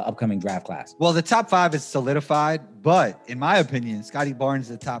this upcoming draft class? Well, the top 5 is solidified, but in my opinion, Scotty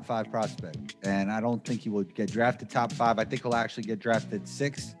Barnes is a top 5 prospect. And I don't think he will get drafted top 5. I think he'll actually get drafted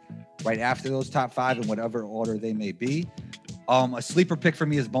 6 right after those top 5 in whatever order they may be. A sleeper pick for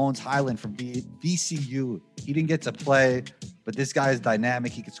me is Bones Highland from VCU. He didn't get to play, but this guy is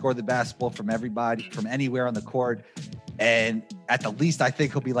dynamic. He can score the basketball from anywhere on the court. And at the least, I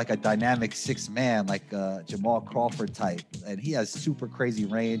think he'll be like a dynamic 6th man, like a Jamal Crawford type. And he has super crazy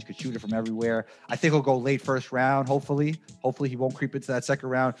range, could shoot it from everywhere. I think he'll go late first round, hopefully. Hopefully he won't creep into that second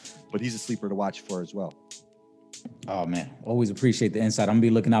round, but he's a sleeper to watch for as well. Oh, man. Always appreciate the insight. I'm going to be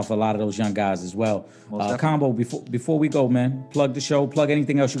looking out for a lot of those young guys as well. Combo, before we go, man, plug the show, plug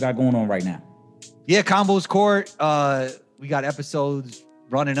anything else you got going on right now. Yeah, Combo's Court. We got episodes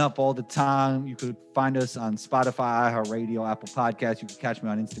running up all the time. You could find us on Spotify, iHeartRadio, Apple Podcasts. You can catch me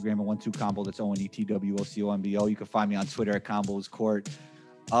on Instagram at 12combo. That's ONETWOCOMBO. You can find me on Twitter at Combo's Court.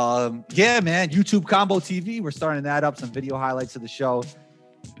 Yeah, man. YouTube Combo TV. We're starting that up. Some video highlights of the show.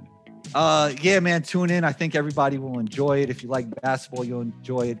 Yeah, man, tune in. I think everybody will enjoy it. If you like basketball, you'll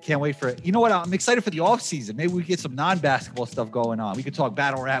enjoy it. Can't wait for it. You know what? I'm excited for the off season. Maybe we get some non-basketball stuff going on. We could talk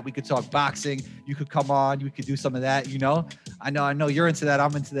battle rap. We could talk boxing. You could come on. You could do some of that. I know you're into that.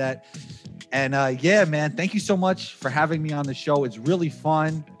 I'm into that. And yeah, man, thank you so much for having me on the show. It's really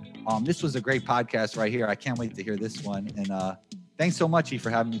fun. This was a great podcast right here. I can't wait to hear this one. And thanks so much, E, for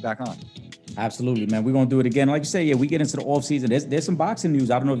having me back on. Absolutely, man. We're going to do it again. Like you say, yeah, we get into the off season. There's some boxing news.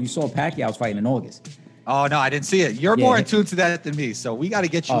 I don't know if you saw Pacquiao's fighting in August. Oh, no, I didn't see it. You're more in tune to that than me. So we got to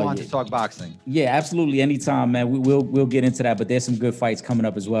get you on to talk boxing. Yeah, absolutely. Anytime, man. We'll get into that. But there's some good fights coming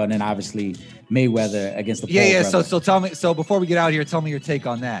up as well. And then obviously Mayweather against the Paul brother. So tell me. So before we get out here, tell me your take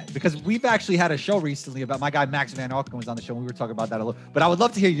on that, because we've actually had a show recently about my guy Max Van Auken was on the show. And we were talking about that a little. But I would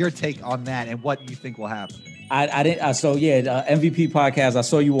love to hear your take on that and what you think will happen. I didn't. MVP podcast. I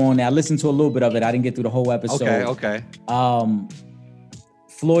saw you on there. I listened to a little bit of it. I didn't get through the whole episode. Okay.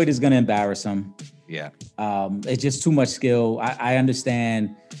 Floyd is gonna embarrass him. Yeah. It's just too much skill. I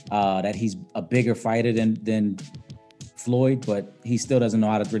understand that he's a bigger fighter than Floyd, but he still doesn't know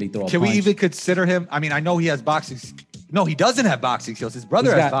how to really throw a punch. Can we even consider him? I mean, I know he has boxing. No, he doesn't have boxing skills. His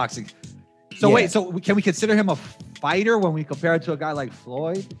brother has boxing. So wait, so can we consider him a fighter when we compare it to a guy like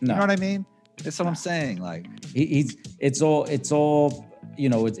Floyd? No. You know what I mean? That's what I'm saying. Like it's all it's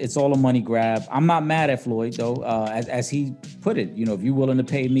all a money grab. I'm not mad at Floyd though. As he put it, if you're willing to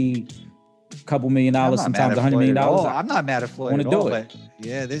pay me a couple $1 million, sometimes $100 million. I'm not mad at Floyd. Want to do it? But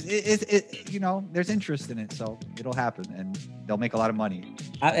yeah, there's interest in it, so it'll happen, and they'll make a lot of money.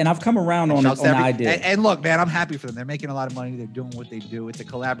 I've come around on the idea. And look, man, I'm happy for them. They're making a lot of money. They're doing what they do. It's a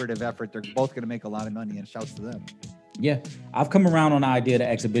collaborative effort. They're both going to make a lot of money, and shouts to them. Yeah, I've come around on the idea of the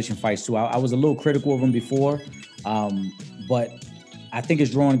exhibition fights too. I was a little critical of them before, but I think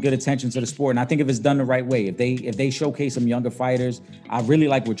it's drawing good attention to the sport. And I think if it's done the right way, if they showcase some younger fighters, I really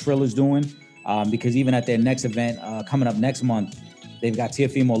like what Triller's doing, because even at their next event coming up next month, they've got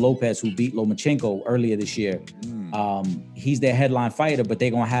Teofimo Lopez, who beat Lomachenko earlier this year. He's their headline fighter, but they're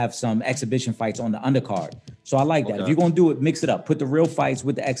going to have some exhibition fights on the undercard. So I like that. Okay. If you're going to do it, mix it up. Put the real fights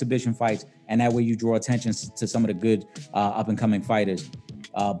with the exhibition fights, and that way you draw attention to some of the good up-and-coming fighters.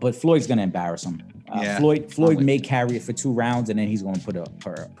 But Floyd's going to embarrass him. Floyd may carry it for 2 rounds, and then he's going to put a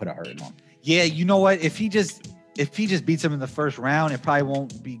hurt on. Yeah, you know what? If he just beats him in the first round, it probably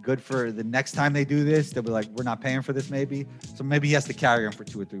won't be good for the next time they do this. They'll be like, we're not paying for this maybe. So maybe he has to carry him for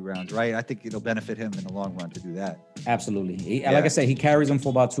 2 or 3 rounds, right? I think it'll benefit him in the long run to do that. Absolutely. Like I said, he carries him for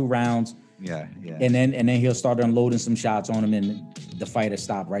about 2 rounds. Yeah. And then he'll start unloading some shots on him, and the fighter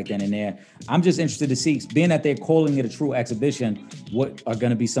stop right then and there. I'm just interested to see, being that they're calling it a true exhibition, what are going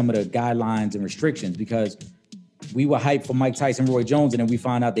to be some of the guidelines and restrictions, because we were hyped for Mike Tyson, Roy Jones, and then we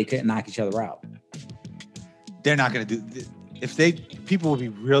found out they couldn't knock each other out. They're not going to do. People would be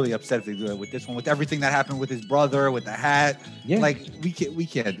really upset if they do it with this one, with everything that happened with his brother, with the hat. Yeah. Like we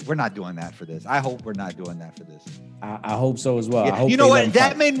can't. We're not doing that for this. I hope we're not doing that for this. I hope so as well. Yeah. I hope you know what?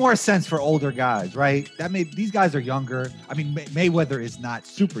 That made more sense for older guys, right? These guys are younger. I mean, Mayweather is not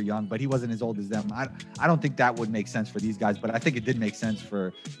super young, but he wasn't as old as them. I don't think that would make sense for these guys, but I think it did make sense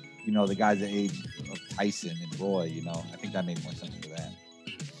for, the guys the age of Tyson and Roy. I think that made more sense for that.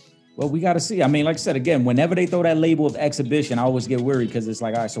 Well, we got to see. I mean, like I said, again, whenever they throw that label of exhibition, I always get worried, because it's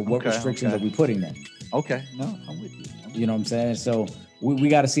like, all right, so what restrictions are we putting then? Okay. No, I'm with you. You know what I'm saying? So we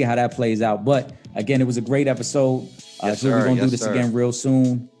got to see how that plays out. But again, it was a great episode. So we're going to do this again real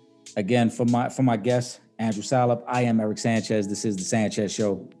soon. Again, for my guest, Andrew Salop, I am Eric Sanchez. This is The Sanchez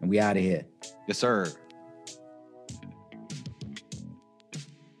Show, and we out of here. Yes, sir.